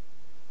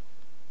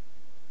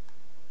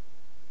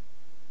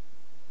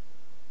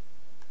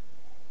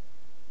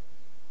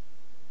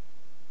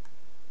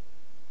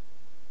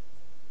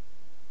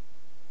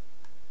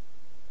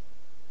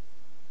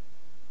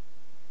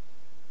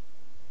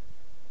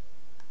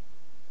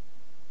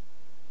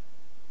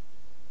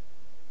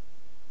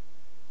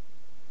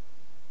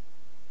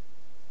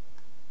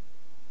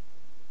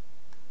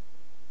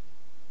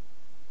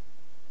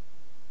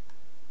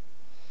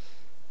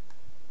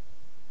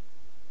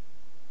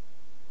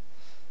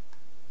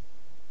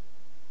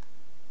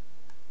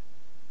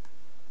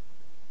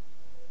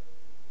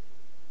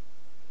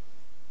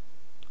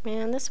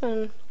 And this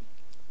one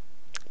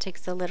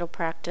takes a little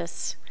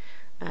practice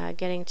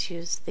getting to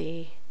use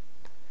the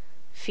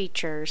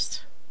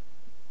features.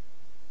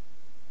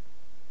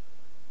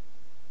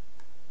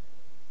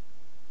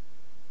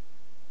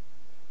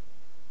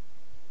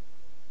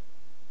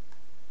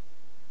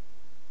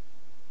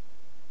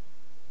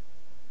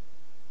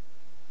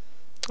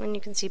 And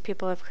you can see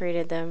people have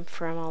created them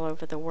from all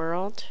over the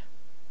world.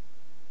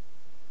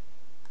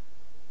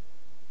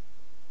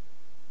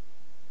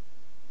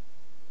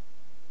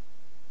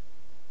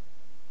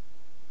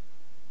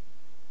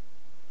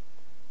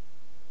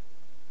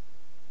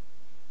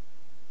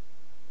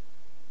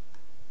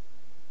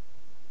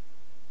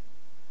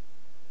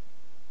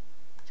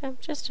 So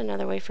just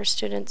another way for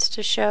students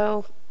to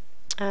show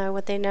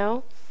what they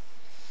know.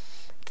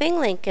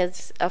 ThingLink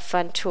is a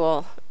fun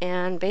tool,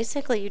 and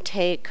basically you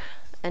take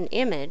an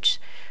image,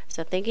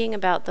 so thinking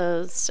about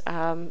those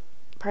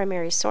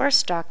primary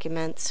source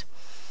documents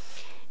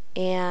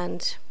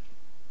and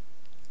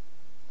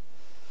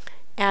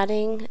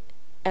adding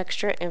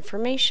extra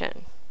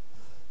information.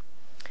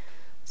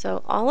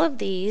 So all of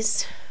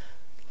these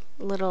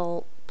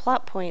little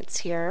plot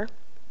points here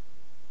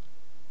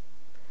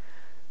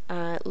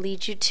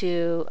lead you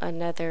to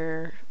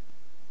another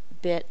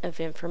bit of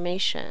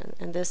information,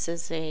 and this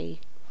is a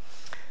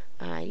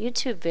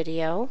YouTube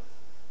video.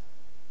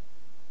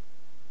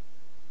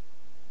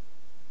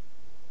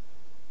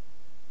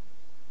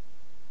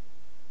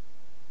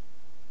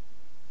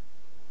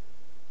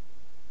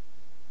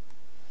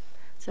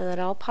 So that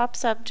all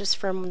pops up just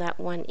from that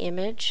one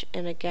image,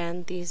 and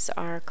again, these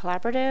are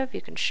collaborative.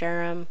 You can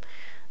share them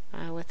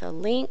with a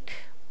link.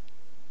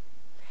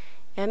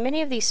 And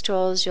many of these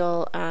tools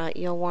you'll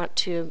want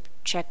to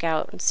check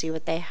out and see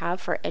what they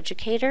have for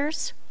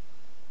educators.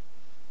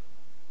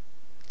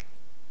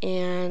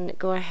 And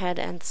go ahead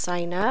and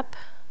sign up.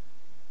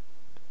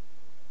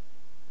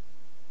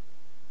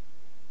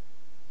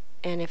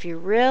 And if you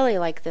really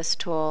like this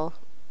tool,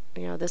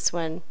 this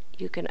one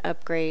you can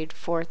upgrade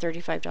for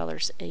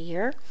 $35 a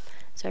year.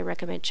 So I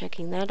recommend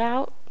checking that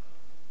out.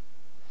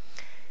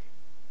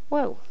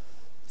 Whoa.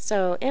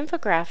 So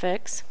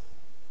infographics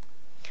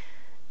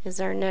is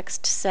our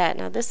next set.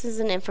 Now this is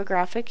an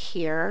infographic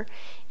here,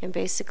 and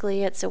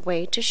basically it's a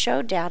way to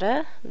show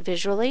data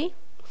visually.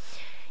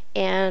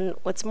 And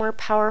what's more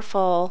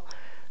powerful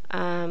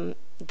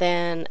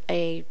than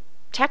a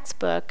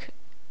textbook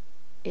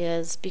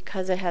is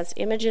because it has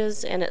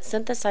images and it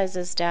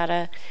synthesizes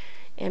data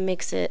and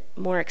makes it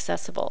more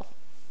accessible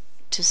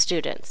to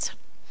students.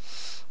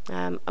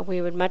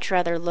 We would much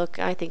rather look,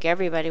 I think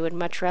everybody would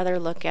much rather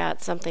look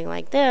at something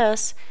like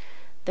this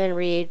than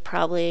read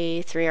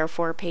probably 3 or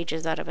 4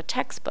 pages out of a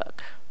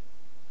textbook.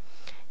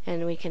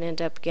 And we can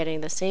end up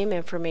getting the same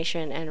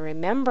information and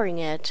remembering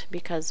it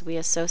because we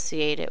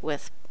associate it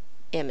with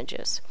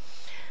images.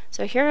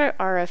 So here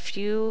are a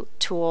few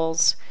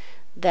tools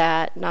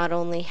that not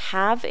only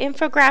have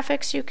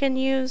infographics you can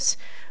use,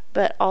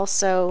 but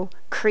also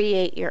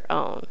create your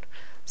own.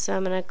 So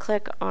I'm going to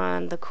click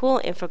on the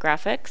cool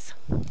infographics.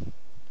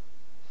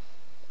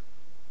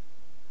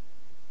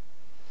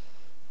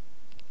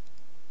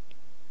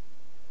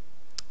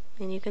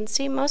 And you can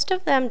see most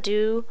of them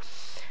do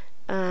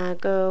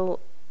go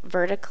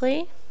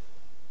vertically.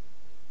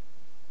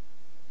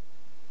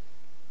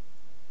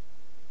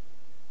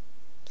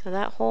 So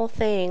that whole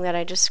thing that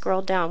I just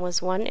scrolled down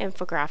was one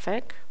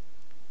infographic.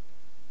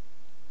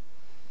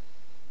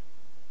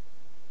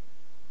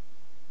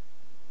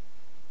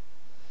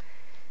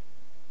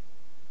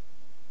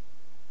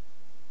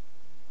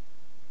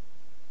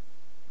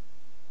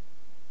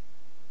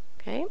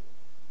 Okay.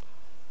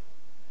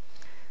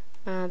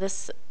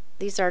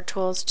 These are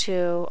tools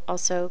to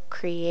also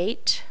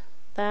create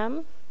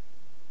them.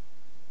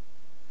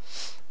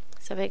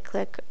 So if I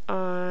click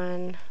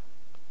on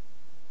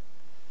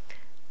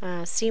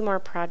see more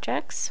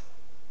projects,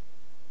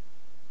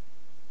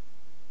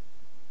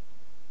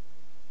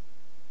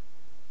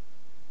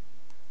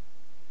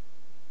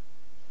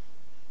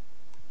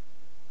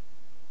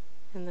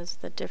 and there's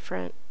the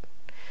different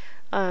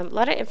a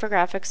lot of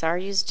infographics are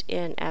used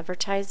in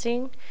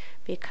advertising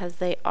because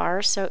they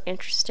are so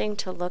interesting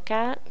to look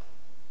at.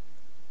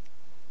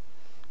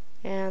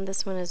 And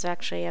this one is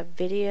actually a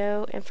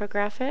video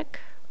infographic.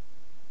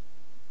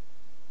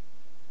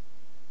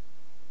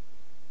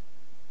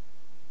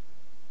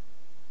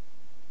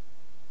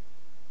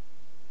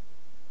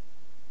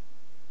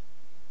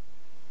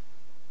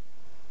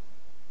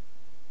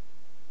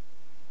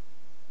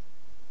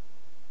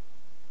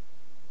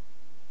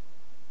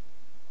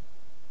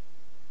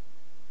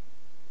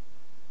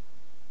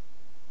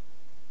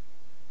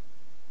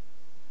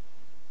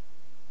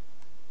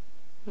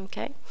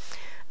 Okay,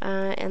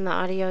 and the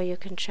audio you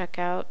can check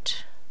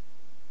out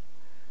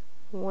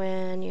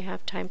when you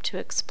have time to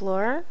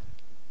explore.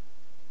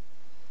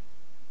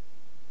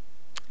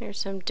 Here's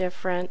some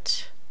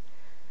different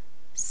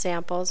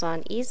samples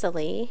on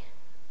Easily.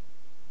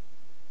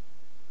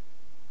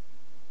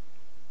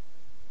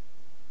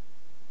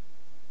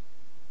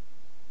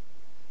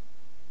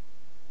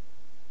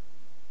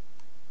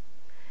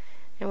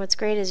 And what's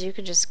great is you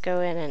can just go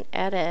in and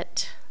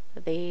edit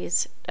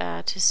these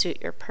to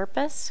suit your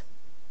purpose.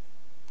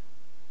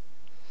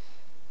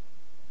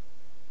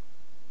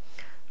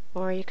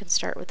 Or you can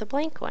start with a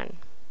blank one.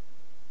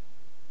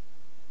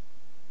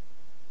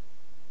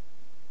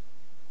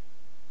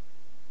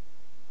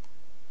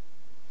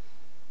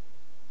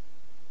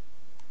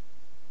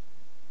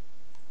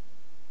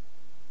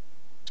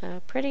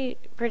 So pretty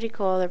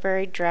cool. They're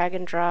very drag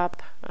and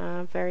drop,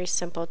 very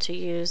simple to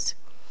use.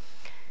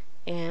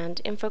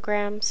 And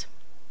infograms.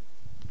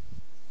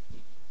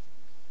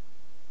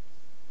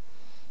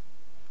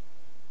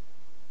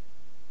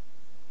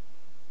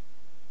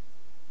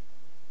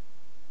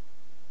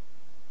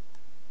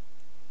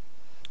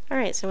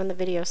 Alright, so when the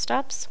video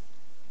stops,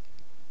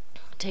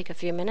 take a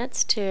few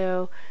minutes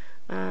to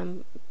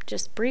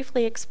just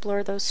briefly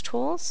explore those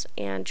tools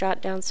and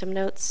jot down some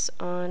notes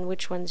on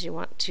which ones you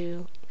want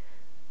to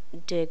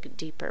dig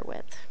deeper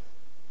with.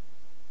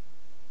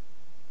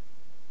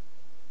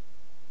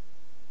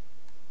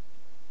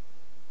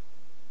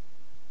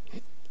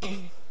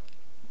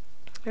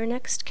 Our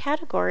next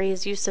category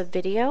is use of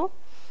video,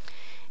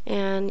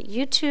 and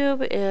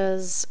YouTube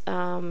is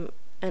an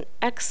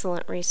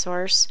excellent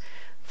resource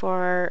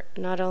for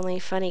not only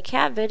funny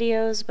cat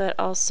videos but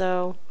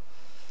also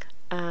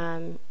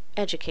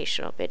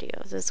educational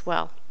videos as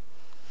well.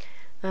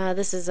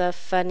 This is a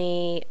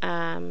funny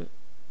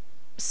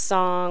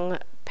song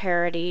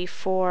parody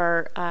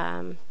for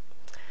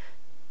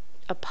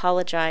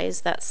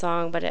Apologize, that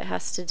song, but it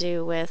has to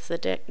do with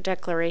the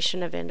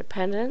Declaration of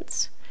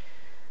Independence.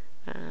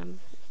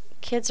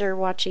 Kids are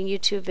watching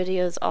YouTube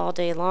videos all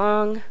day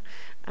long,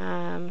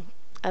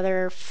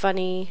 other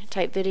funny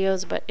type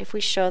videos, but if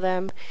we show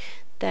them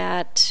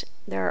that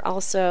there are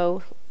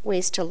also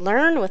ways to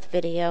learn with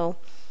video,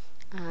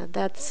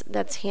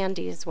 that's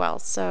handy as well.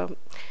 So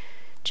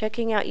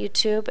checking out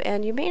YouTube,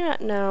 and you may not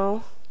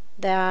know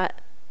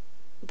that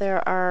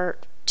there are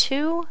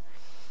two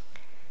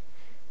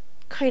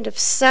kind of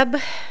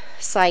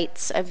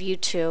sub-sites of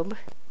YouTube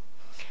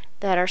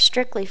that are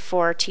strictly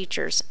for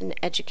teachers in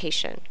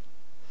education.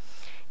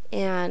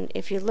 And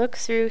if you look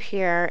through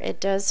here, it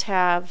does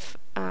have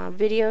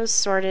videos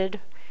sorted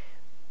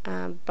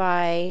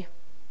by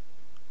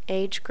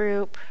age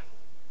group,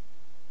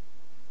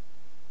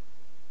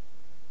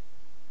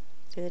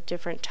 to the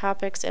different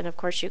topics, and of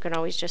course you can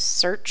always just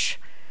search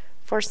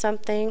for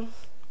something.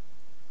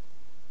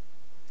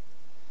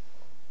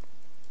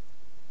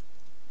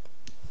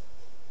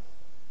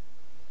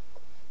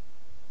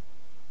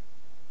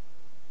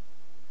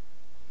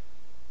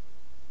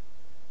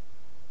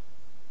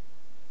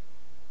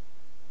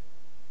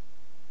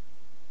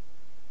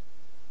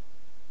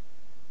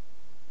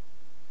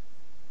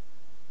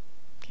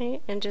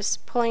 Okay, and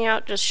just pulling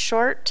out just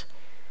short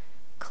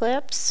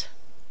clips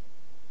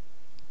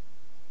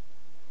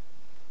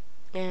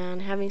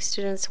and having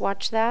students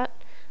watch that.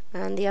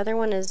 And the other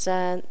one is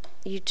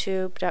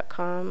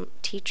youtube.com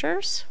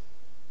teachers.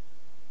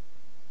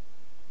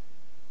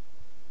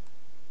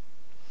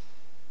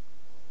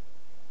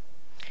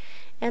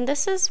 And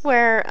this is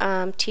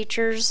where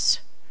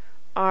teachers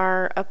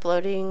are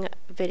uploading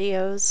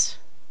videos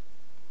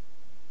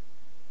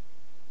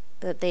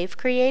that they've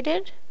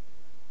created.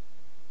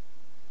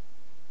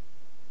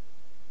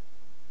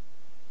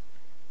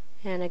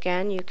 And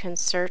again, you can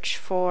search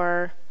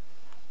for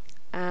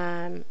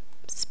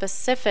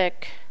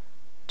specific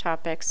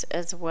topics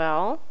as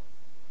well.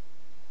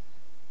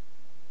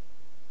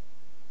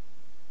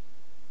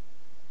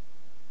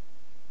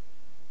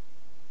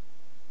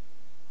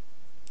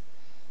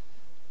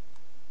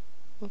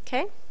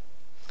 Okay.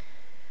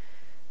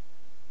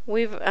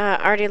 We've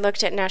already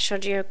looked at National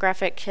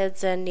Geographic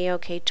Kids and Neo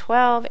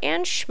K-12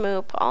 and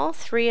Shmoop. All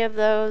three of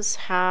those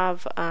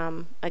have,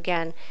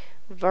 again,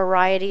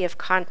 variety of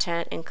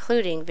content,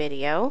 including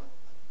video.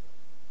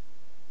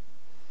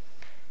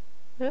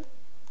 Oop.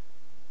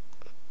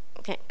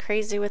 Get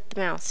crazy with the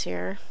mouse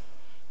here.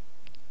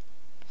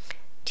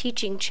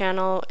 Teaching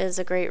Channel is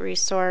a great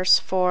resource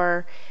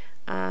for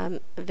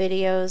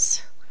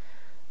videos.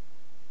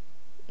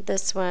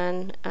 This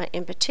one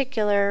in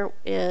particular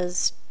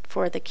is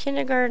for the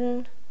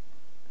kindergarten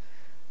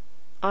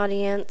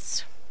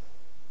audience.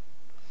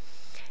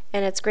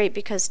 And it's great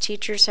because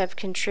teachers have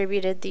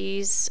contributed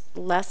these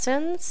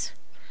lessons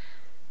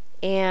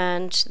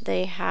and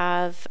they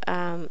have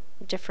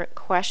different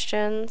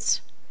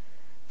questions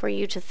for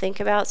you to think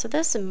about. So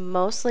this is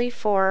mostly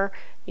for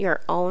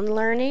your own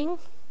learning.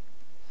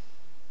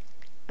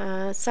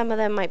 Some of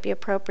them might be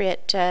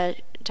appropriate to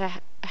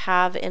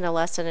have in a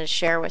lesson and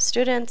share with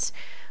students,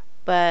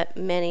 but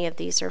many of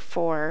these are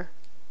for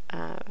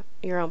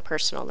your own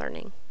personal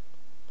learning.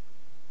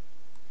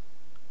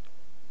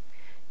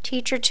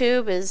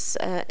 TeacherTube is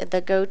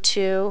the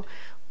go-to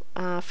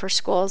for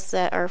schools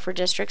that are for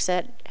districts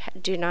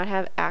that do not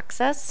have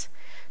access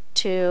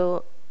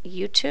to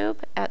YouTube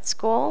at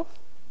school.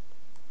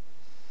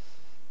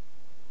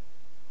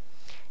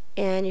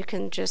 And you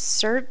can just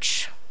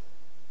search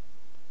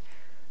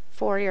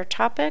for your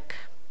topic.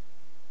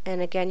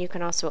 And again, you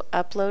can also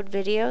upload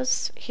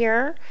videos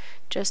here,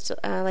 just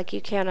like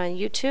you can on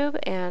YouTube,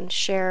 and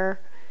share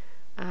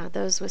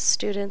those with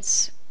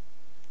students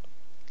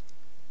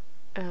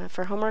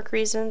for homework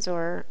reasons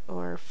or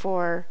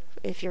for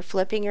if you're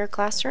flipping your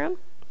classroom.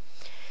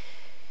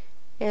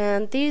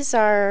 And these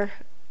are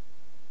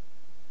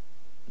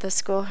the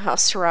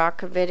Schoolhouse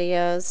Rock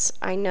videos.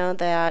 I know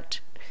that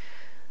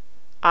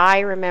I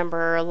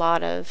remember a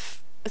lot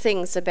of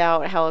things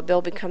about how a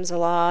bill becomes a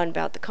law and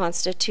about the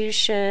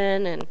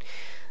Constitution and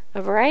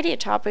a variety of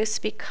topics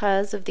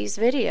because of these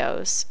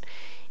videos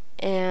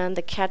and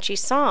the catchy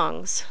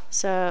songs.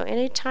 So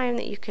anytime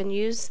that you can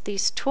use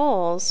these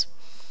tools,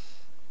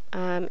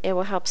 it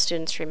will help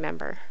students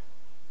remember.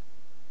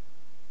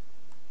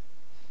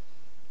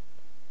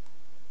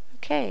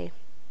 Okay.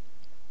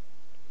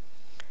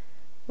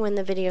 When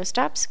the video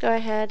stops, go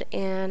ahead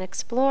and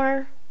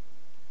explore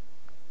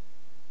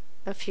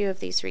a few of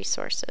these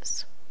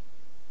resources.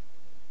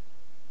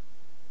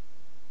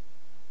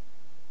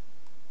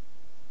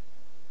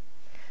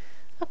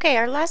 Okay,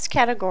 our last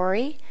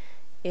category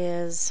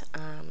is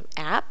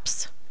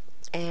apps,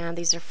 and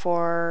these are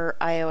for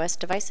iOS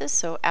devices,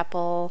 so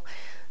Apple,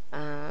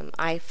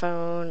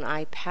 iPhone,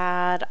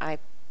 iPad,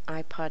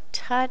 iPod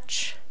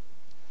Touch.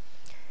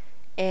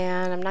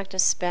 And I'm not going to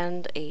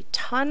spend a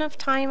ton of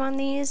time on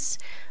these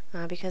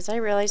because I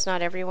realize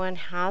not everyone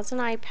has an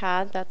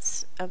iPad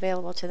that's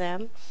available to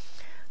them.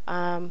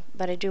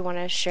 But I do want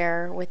to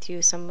share with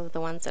you some of the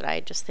ones that I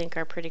just think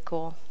are pretty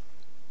cool.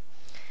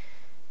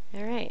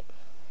 All right.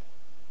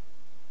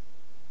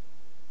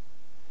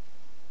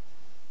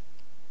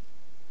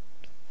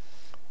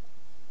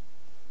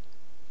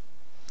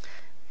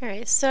 All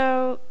right,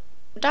 so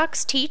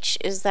DocsTeach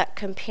is that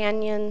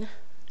companion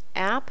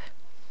app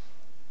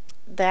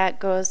that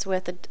goes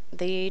with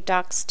the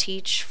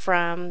DocsTeach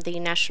from the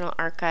National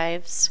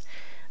Archives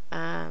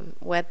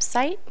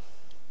website.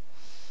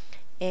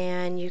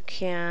 And you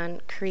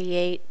can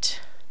create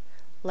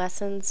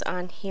lessons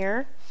on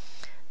here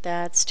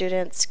that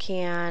students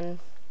can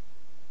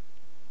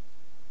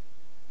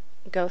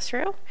go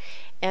through.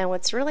 And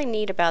what's really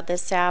neat about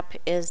this app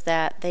is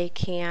that they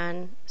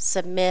can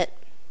submit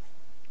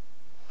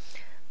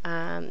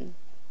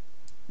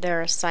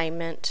their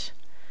assignment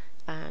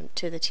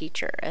to the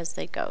teacher as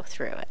they go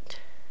through it.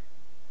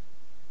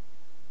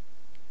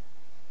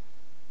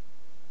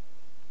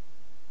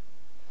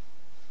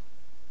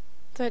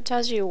 So it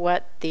tells you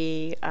what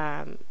the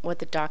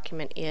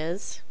document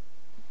is,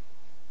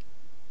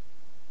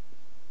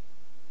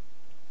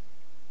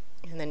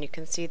 and then you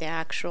can see the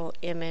actual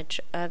image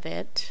of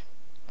it,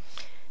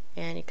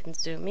 and you can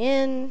zoom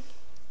in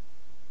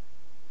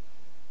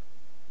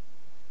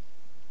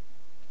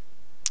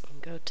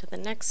and go to the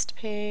next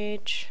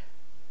page.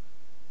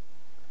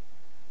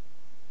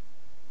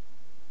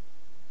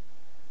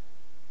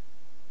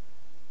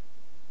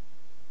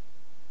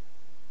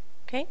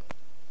 Okay.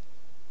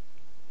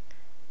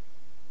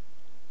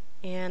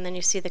 And then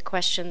you see the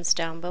questions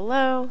down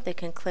below. They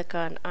can click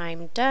on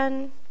I'm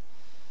done.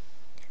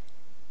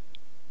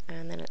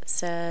 And then it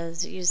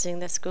says, using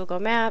this Google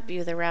map,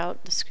 view the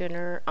route the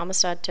schooner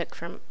Amistad took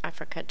from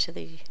Africa to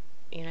the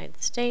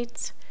United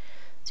States.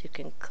 So you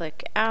can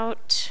click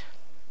out.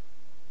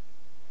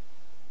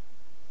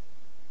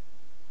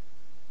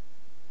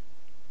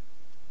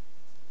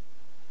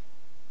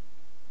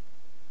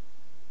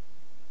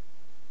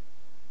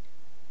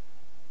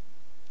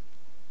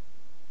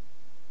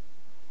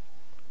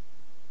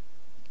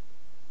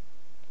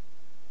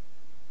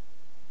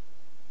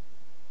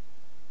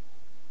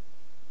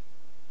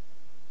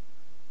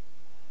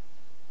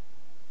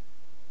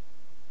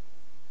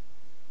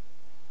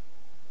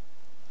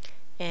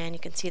 And you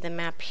can see the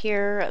map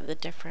here of the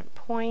different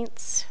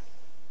points.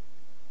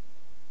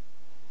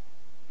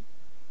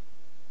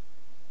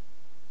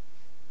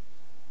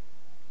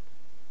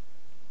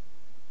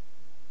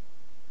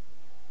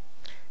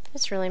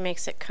 This really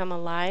makes it come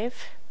alive.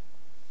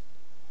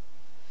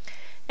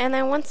 And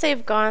then once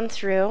they've gone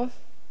through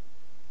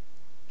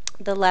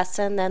the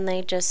lesson, then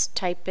they just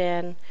type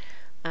in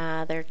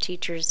their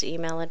teacher's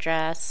email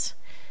address,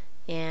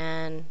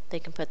 and they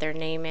can put their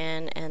name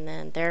in and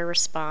then their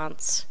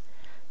response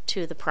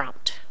to the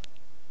prompt.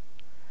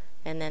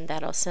 And then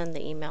that'll send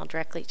the email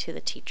directly to the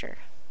teacher.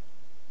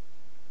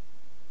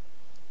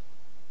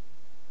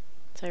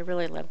 So I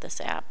really love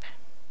this app.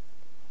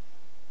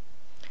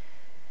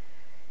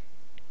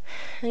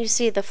 You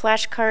see the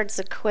flashcards,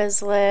 the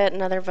Quizlet,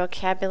 another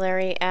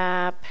vocabulary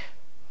app.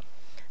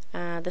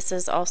 This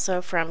is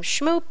also from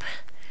Shmoop.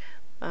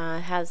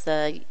 It has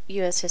the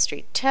U.S.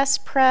 History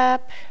Test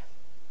Prep.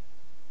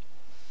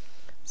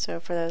 So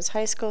for those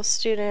high school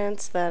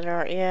students that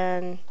are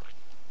in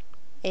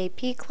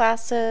AP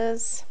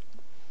classes,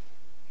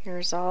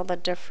 here's all the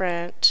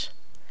different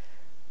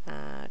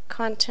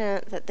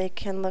content that they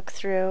can look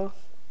through.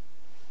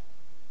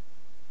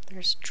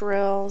 There's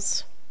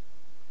drills.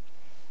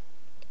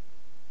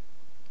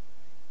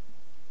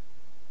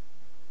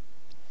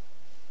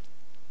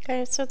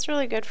 Okay, so it's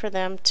really good for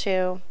them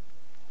to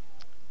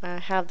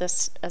have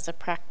this as a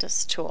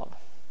practice tool.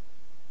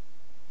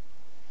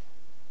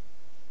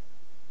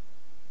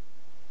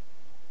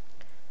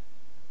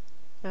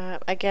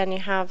 Again, you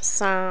have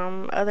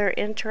some other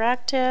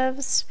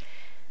interactives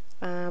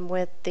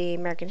with the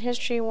American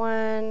History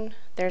one.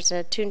 There's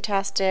a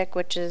Toontastic,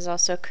 which is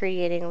also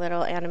creating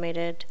little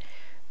animated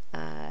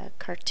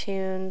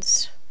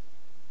cartoons.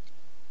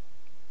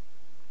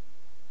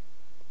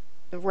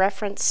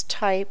 Reference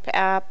type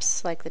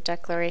apps like the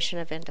Declaration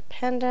of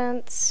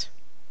Independence.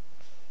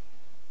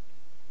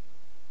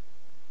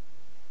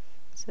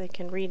 So they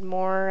can read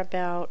more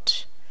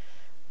about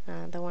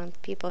the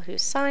people who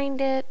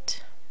signed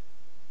it.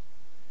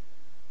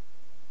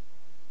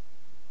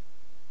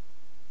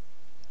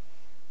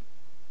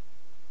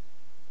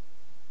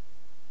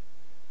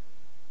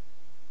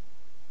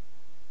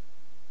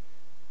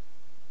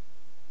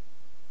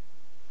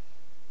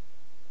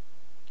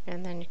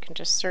 And then you can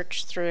just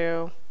search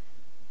through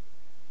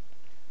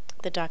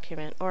the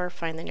document or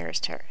find the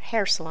nearest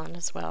hair salon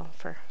as well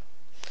for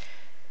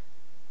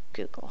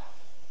Google.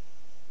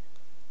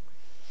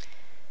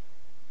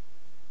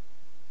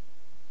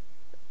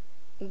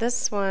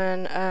 This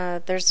one,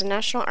 there's a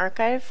National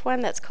Archive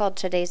one that's called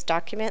Today's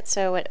Document.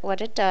 So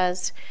what it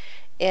does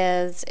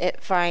is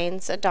it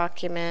finds a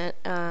document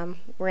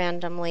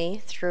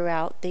randomly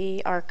throughout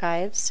the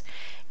archives,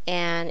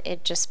 and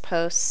it just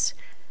posts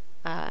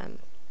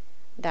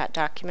that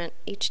document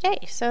each day.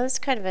 So it's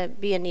kind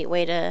of be a neat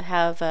way to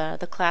have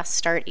the class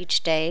start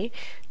each day,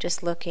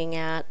 just looking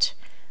at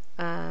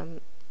an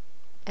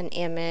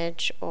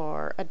image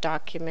or a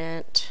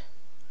document.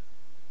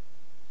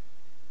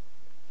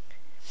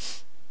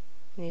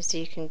 And you see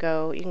you can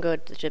go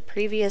to the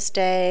previous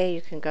day,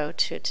 you can go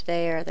to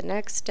today or the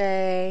next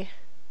day.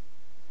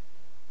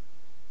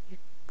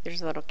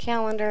 There's a little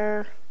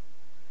calendar.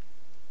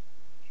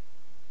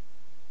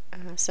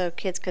 So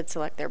kids could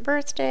select their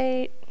birth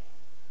date.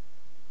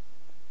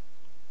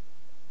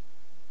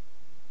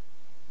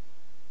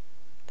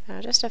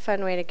 Just a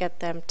fun way to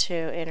get them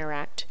to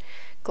interact.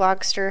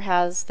 Glogster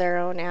has their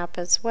own app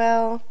as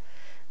well.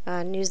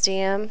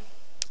 Newseum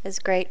is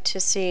great to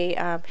see.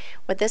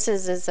 What this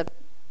is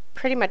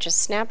pretty much a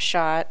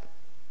snapshot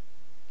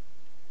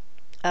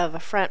of a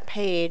front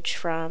page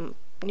from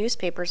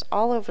newspapers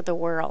all over the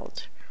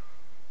world.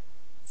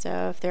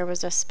 So if there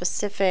was a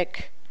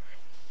specific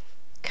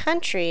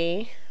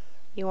country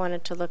you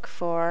wanted to look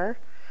for,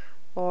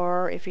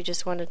 or if you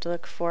just wanted to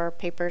look for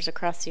papers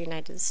across the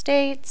United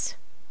States,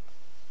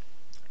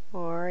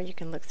 or you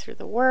can look through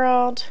the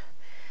world.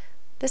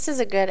 This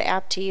is a good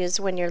app to use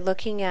when you're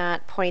looking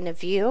at point of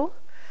view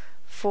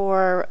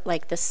for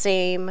like the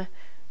same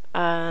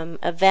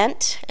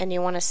event, and you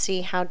want to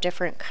see how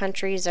different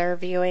countries are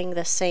viewing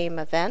the same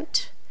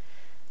event.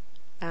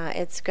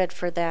 It's good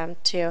for them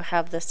to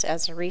have this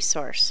as a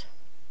resource.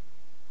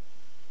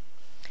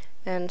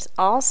 And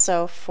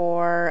also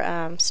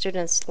for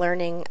students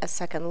learning a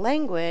second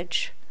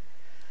language,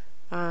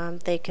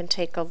 they can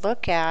take a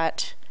look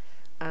at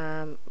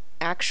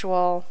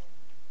actual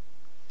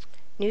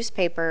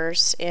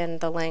newspapers in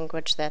the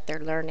language that they're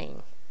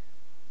learning.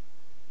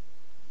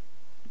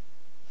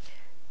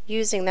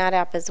 Using that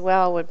app as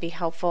well would be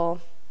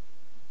helpful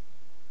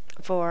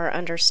for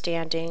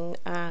understanding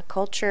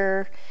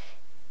culture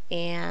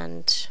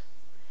and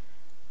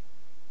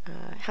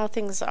how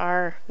things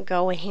are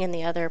going in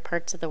the other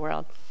parts of the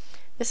world.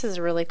 This is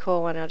a really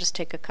cool one. I'll just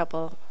take a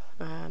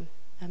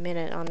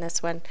minute on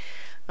this one.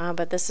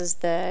 But this is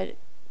the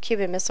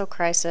Cuban Missile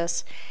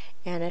Crisis,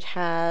 and it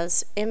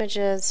has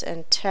images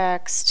and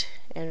text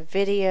and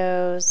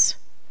videos,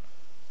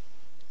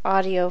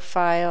 audio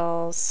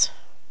files.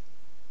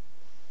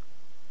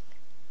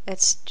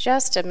 It's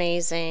just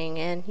amazing,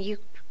 and you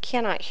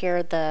cannot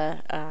hear the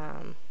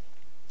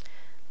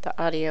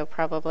audio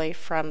probably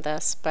from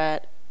this,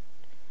 but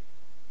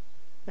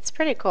it's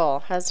pretty cool.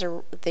 It has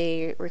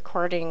the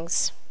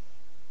recordings.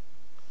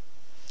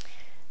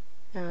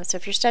 So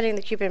if you're studying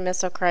the Cuban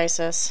Missile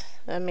Crisis,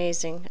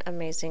 amazing,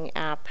 amazing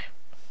app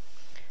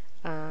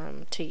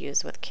to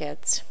use with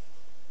kids.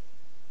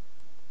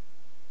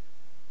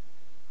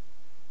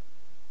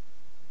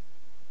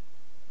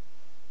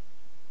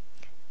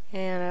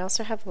 And I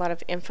also have a lot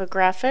of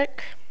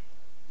infographic.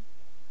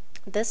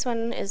 This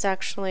one is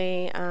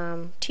actually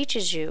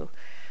teaches you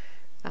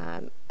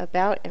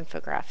about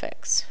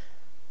infographics.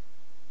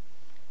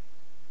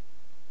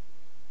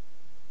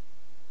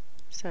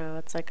 So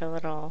it's like a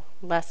little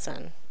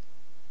lesson.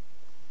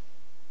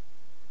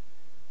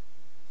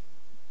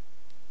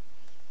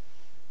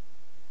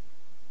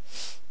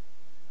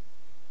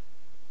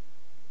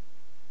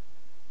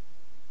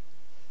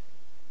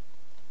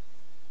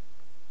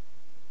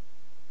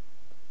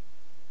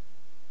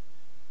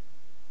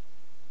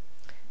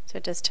 So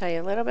it does tell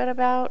you a little bit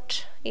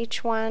about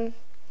each one,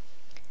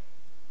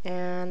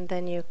 and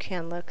then you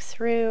can look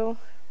through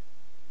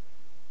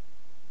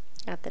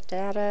at the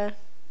data.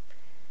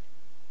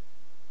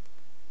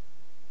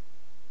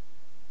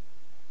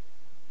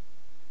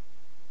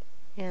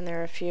 And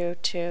there are a few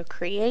to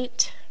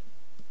create.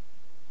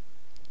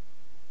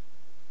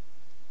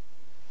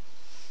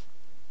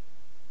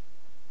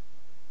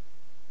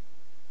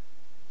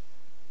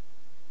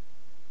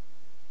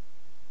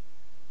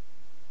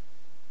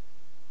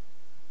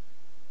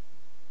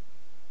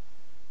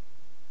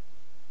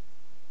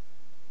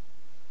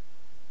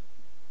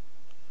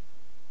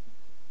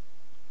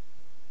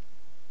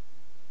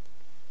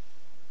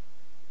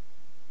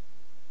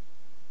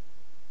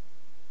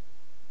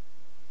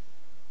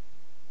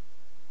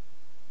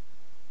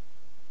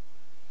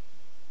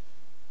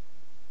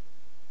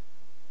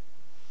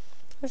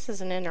 This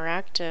is an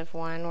interactive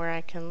one where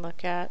I can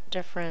look at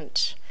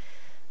different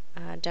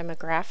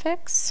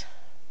demographics.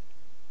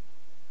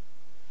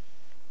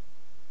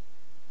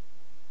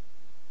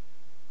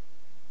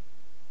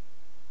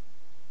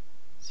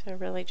 So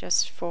really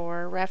just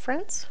for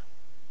reference.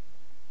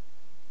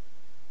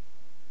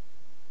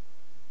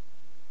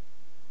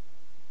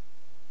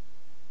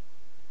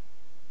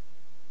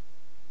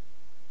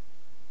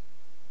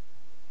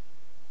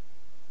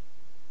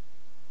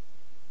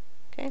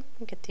 Okay,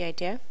 you get the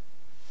idea.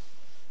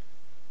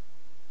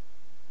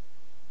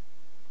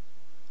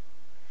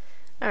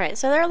 Alright,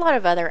 so there are a lot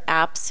of other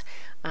apps.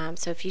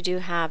 So if you do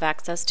have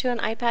access to an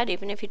iPad,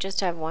 even if you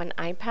just have one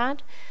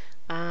iPad,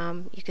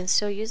 you can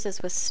still use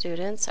this with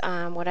students.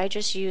 What I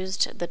just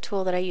used, the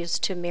tool that I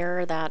used to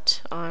mirror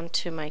that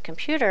onto my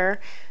computer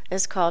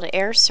is called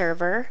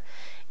AirServer,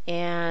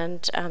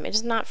 and it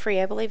is not free.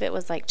 I believe it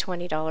was like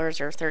 $20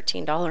 or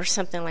 $13,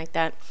 something like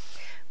that.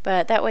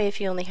 But that way, if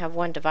you only have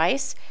one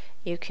device,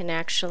 you can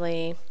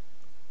actually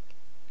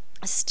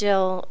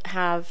still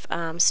have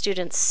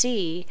students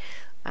see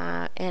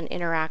and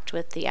interact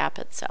with the app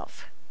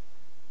itself.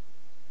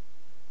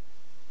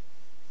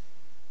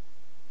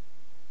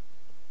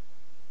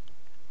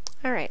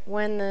 Alright,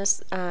 when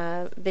this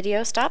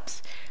video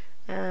stops,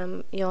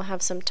 you'll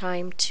have some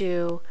time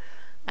to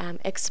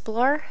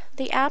explore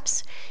the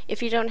apps.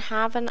 If you don't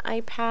have an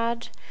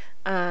iPad,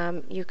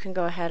 you can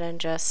go ahead and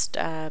just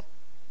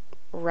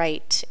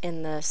write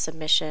in the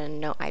submission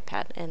no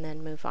iPad and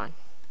then move on.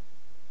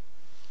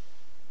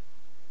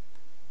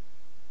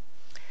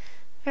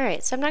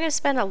 Alright, so I'm not going to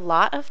spend a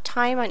lot of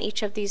time on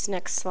each of these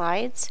next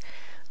slides,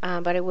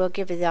 but I will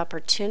give you the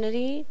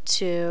opportunity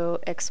to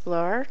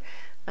explore.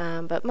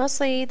 But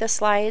mostly the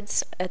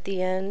slides at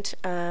the end,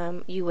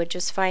 you would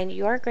just find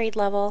your grade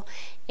level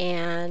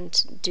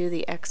and do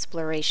the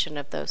exploration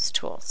of those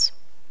tools.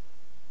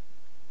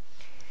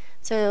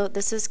 So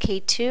this is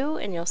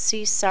K2, and you'll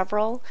see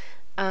several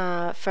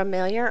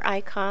familiar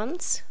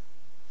icons.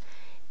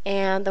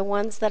 And the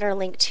ones that are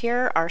linked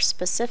here are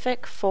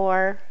specific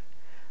for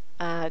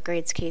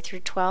grades K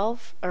through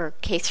 12 or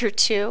K through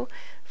 2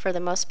 for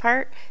the most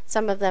part.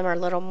 Some of them are a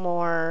little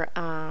more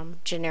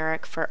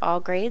generic for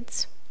all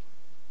grades.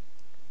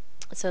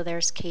 So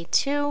there's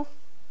K2.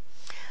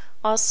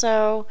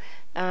 Also,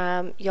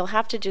 you'll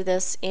have to do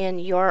this in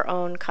your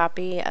own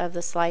copy of the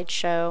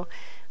slideshow.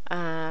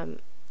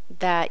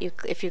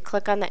 If you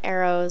click on the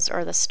arrows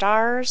or the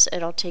stars,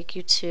 it'll take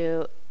you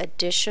to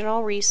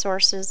additional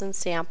resources and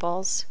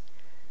samples.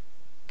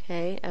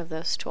 okay, of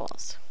those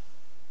tools.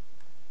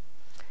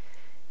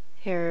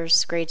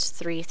 Here's grades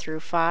 3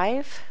 through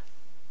 5.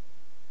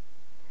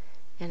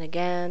 And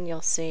again,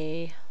 you'll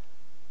see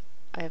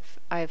I've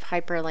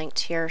hyperlinked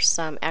here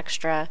some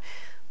extra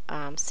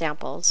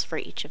samples for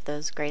each of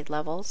those grade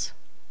levels.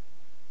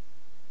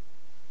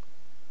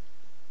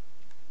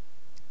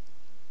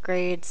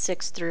 Grades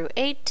 6 through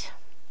 8.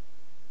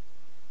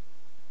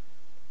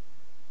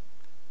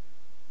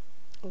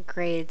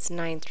 Grades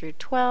 9 through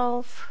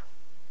 12.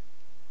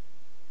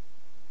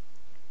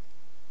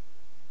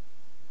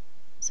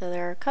 So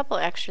there are a couple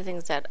extra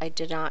things that I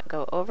did not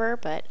go over,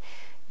 but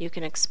you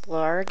can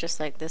explore, just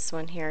like this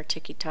one here,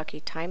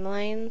 Tiki-Taki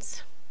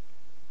Timelines.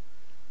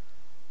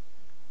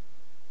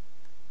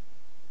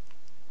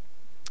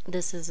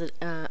 This is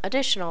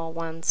additional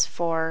ones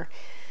for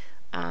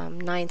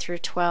 9 through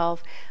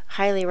 12.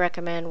 Highly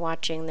recommend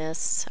watching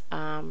this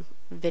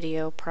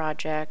video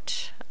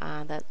project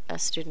that a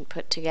student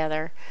put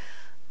together.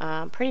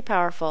 Pretty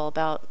powerful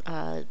about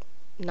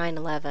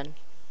 9/11.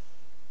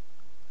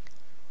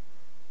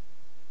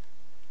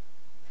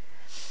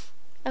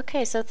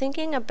 Okay, so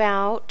thinking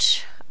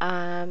about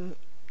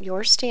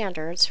your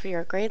standards for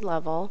your grade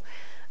level,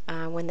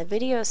 when the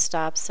video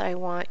stops, I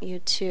want you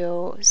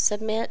to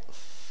submit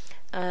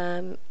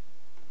any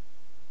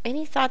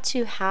thoughts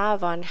you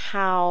have on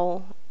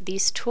how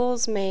these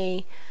tools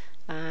may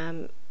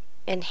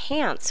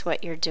enhance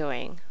what you're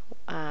doing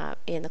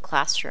in the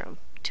classroom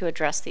to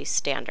address these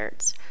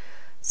standards.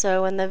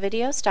 So when the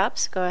video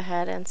stops, go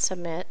ahead and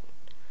submit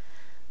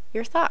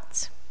your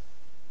thoughts.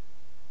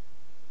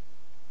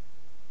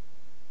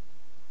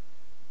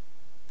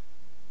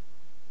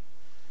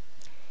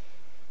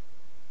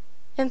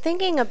 And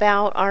thinking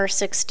about our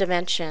 6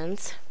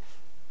 dimensions,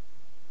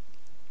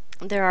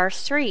 there are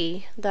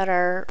 3 that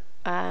are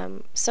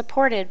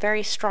supported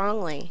very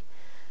strongly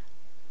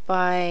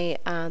by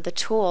the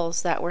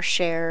tools that were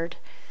shared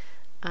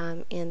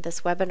in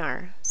this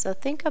webinar. So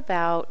think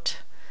about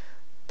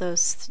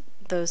those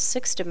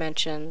 6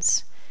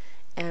 dimensions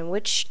and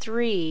which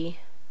 3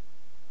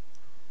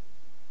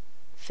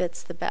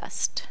 fits the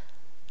best.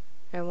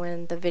 And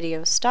when the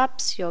video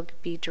stops, you'll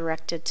be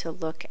directed to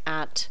look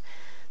at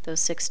those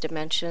 6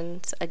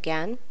 dimensions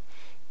again,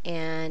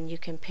 and you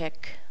can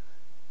pick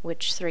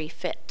which 3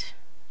 fit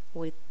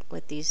with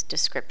these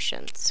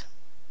descriptions.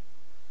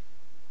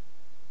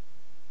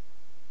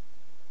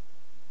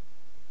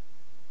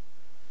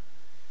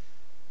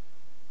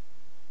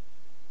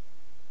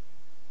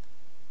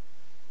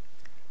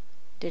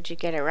 Did you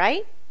get it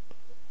right?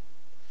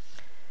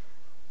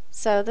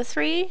 So the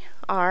 3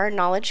 are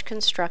knowledge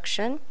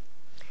construction,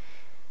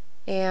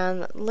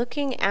 and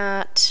looking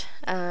at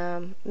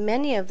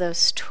many of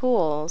those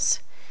tools,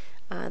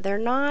 they're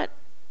not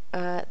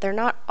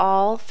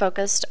all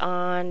focused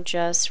on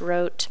just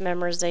rote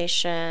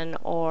memorization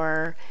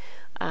or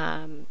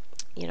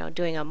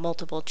doing a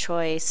multiple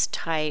choice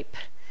type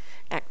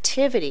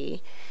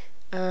activity.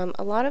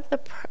 A lot of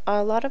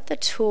the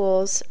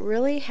tools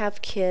really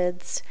have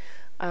kids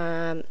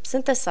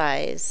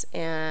synthesize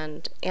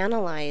and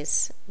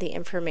analyze the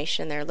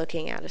information they're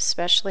looking at,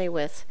 especially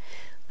with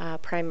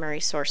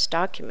primary source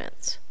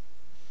documents.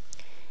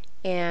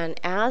 And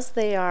as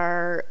they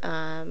are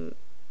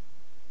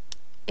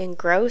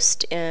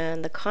engrossed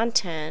in the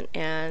content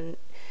and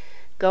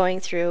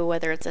going through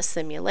whether it's a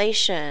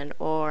simulation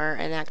or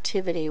an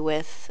activity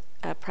with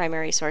a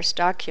primary source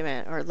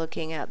document or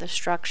looking at the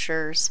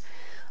structures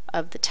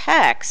of the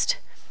text,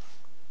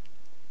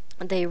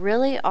 they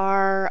really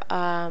are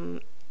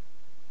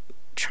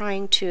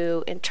trying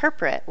to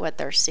interpret what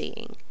they're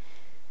seeing,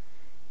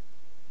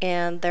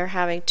 and they're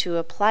having to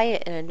apply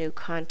it in a new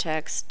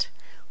context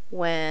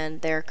when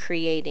they're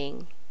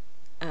creating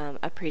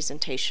a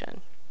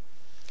presentation.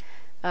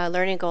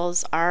 Learning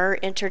goals are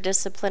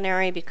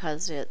interdisciplinary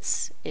because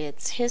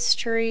it's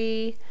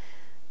history,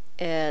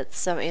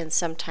 it's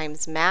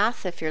sometimes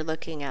math if you're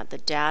looking at the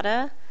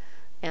data,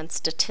 and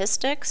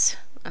statistics,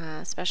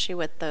 especially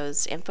with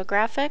those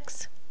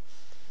infographics.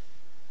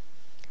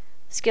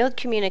 Skilled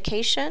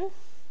communication,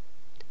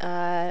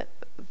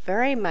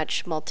 very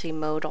much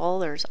multimodal.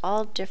 There's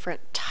all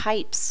different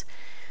types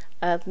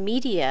of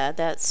media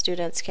that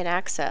students can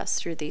access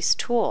through these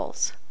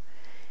tools.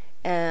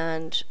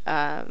 And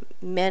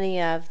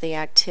many of the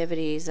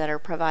activities that are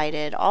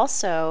provided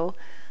also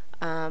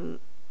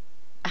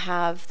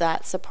have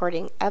that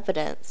supporting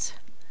evidence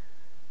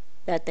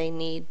that they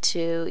need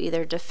to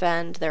either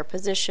defend their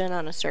position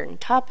on a certain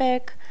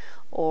topic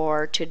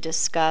or to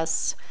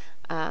discuss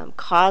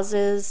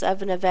causes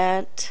of an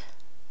event.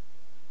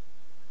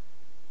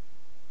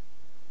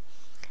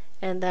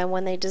 And then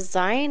when they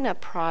design a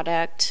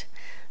product,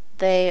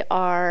 they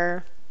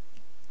are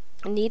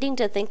needing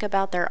to think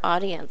about their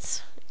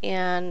audience.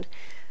 And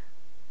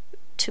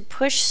to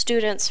push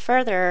students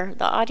further,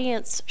 the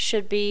audience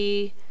should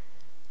be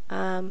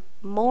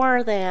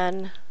more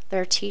than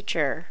their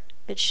teacher.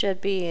 It should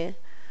be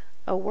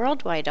a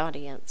worldwide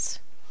audience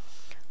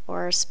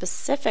or a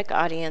specific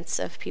audience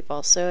of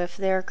people. So if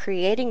they're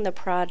creating the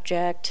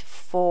project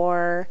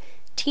for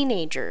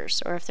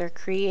teenagers, or if they're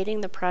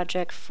creating the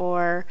project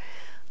for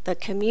the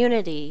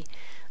community,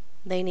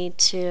 they need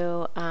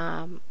to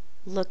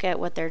look at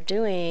what they're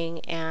doing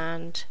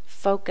and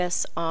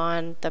focus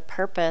on the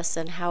purpose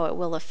and how it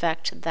will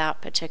affect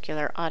that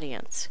particular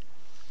audience.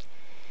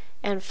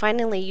 And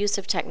finally, use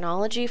of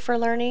technology for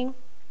learning.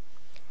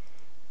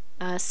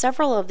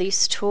 Several of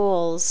these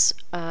tools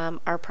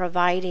are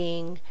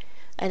providing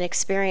an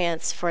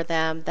experience for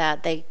them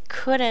that they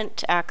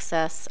couldn't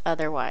access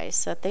otherwise.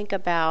 So think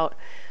about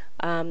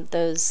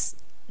those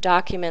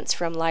documents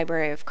from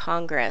Library of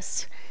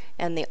Congress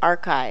and the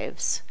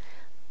archives.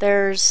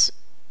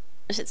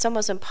 It's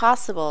almost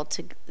impossible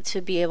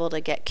to be able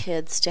to get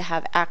kids to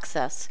have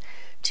access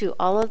to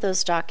all of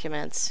those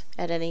documents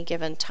at any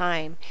given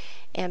time.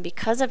 And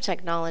because of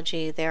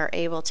technology, they're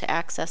able to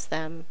access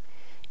them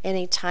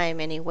anytime,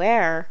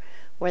 anywhere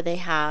where they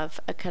have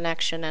a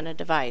connection and a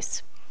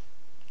device.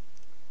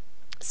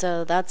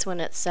 So that's when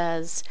it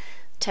says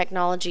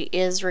technology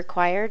is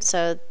required,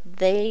 so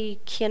they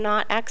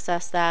cannot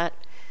access that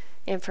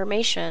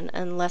information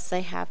unless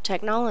they have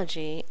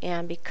technology.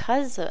 And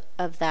because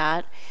of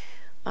that,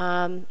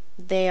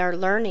 they are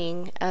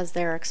learning as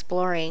they're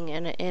exploring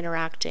and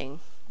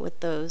interacting with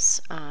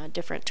those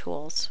different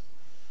tools.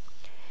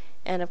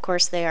 And of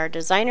course, they are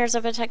designers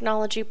of a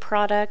technology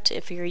product.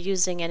 If you're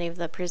using any of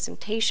the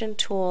presentation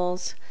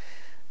tools,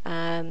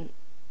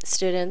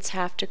 students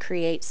have to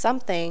create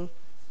something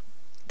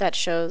that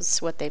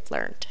shows what they've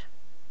learned.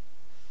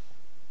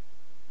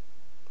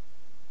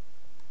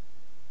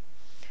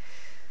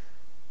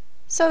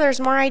 So there's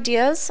more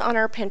ideas on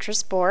our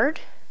Pinterest board.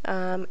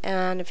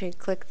 And if you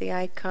click the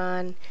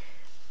icon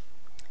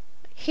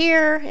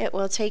here, it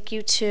will take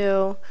you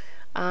to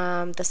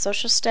the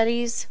social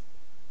studies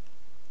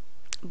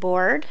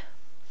board,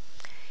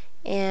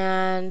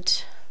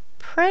 and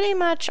pretty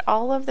much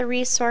all of the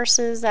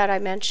resources that I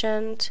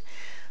mentioned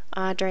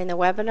during the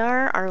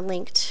webinar are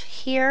linked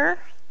here.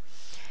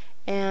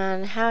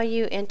 And how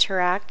you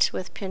interact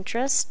with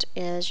Pinterest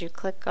is you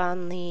click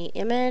on the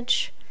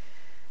image,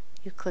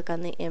 you click on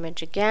the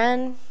image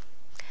again,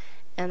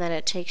 and then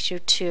it takes you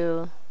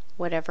to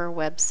whatever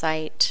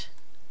website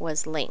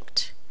was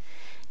linked.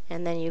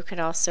 And then you can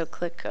also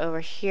click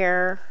over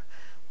here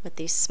with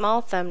these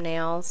small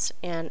thumbnails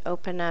and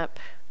open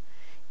up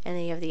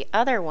any of the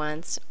other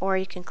ones, or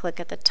you can click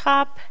at the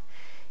top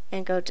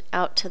and go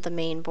out to the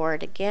main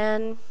board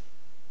again.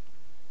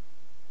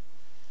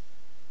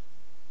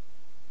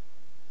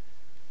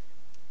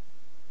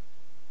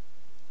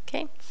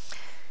 Okay,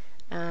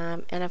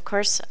 and of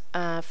course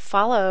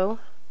follow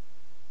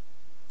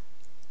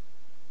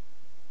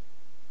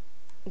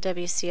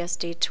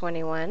WCSD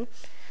 21.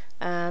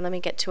 Let me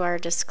get to our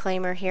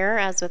disclaimer here.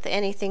 As with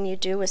anything you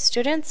do with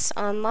students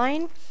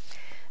online,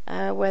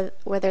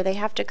 whether they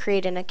have to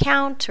create an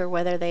account or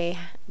whether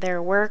their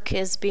work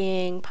is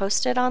being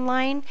posted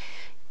online,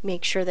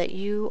 make sure that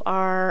you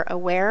are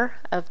aware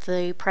of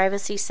the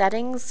privacy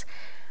settings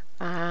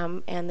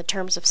and the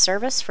terms of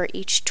service for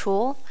each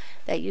tool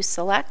that you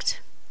select,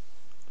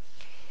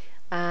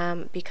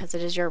 because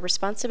it is your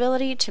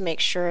responsibility to make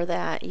sure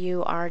that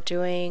you are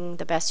doing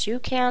the best you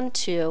can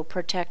to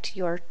protect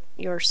your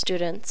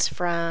students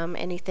from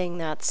anything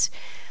that's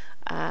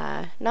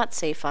not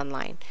safe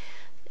online.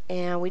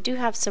 And we do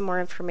have some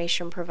more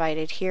information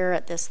provided here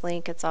at this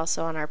link. It's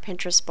also on our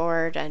Pinterest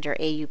board under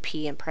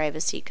AUP and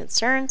privacy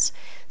concerns.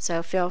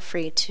 So feel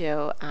free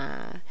to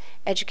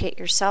educate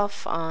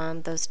yourself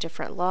on those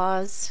different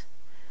laws,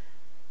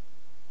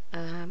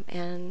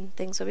 and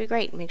things will be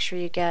great. Make sure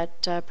you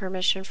get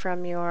permission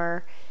from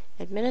your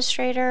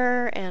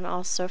administrator and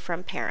also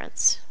from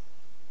parents.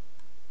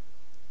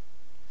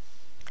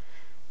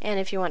 And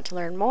if you want to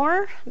learn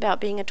more about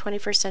being a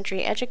 21st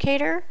century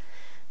educator,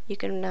 you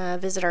can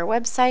visit our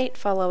website,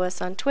 follow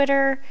us on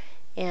Twitter,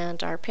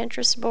 and our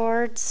Pinterest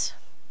boards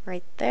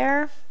right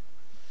there.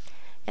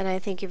 And I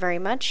thank you very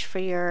much for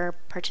your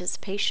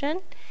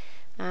participation.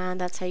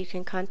 That's how you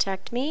can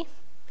contact me.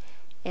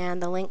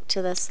 And the link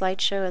to the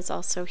slideshow is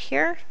also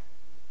here.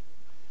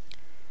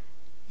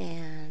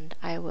 And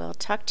I will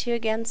talk to you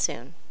again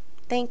soon.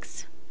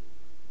 Thanks.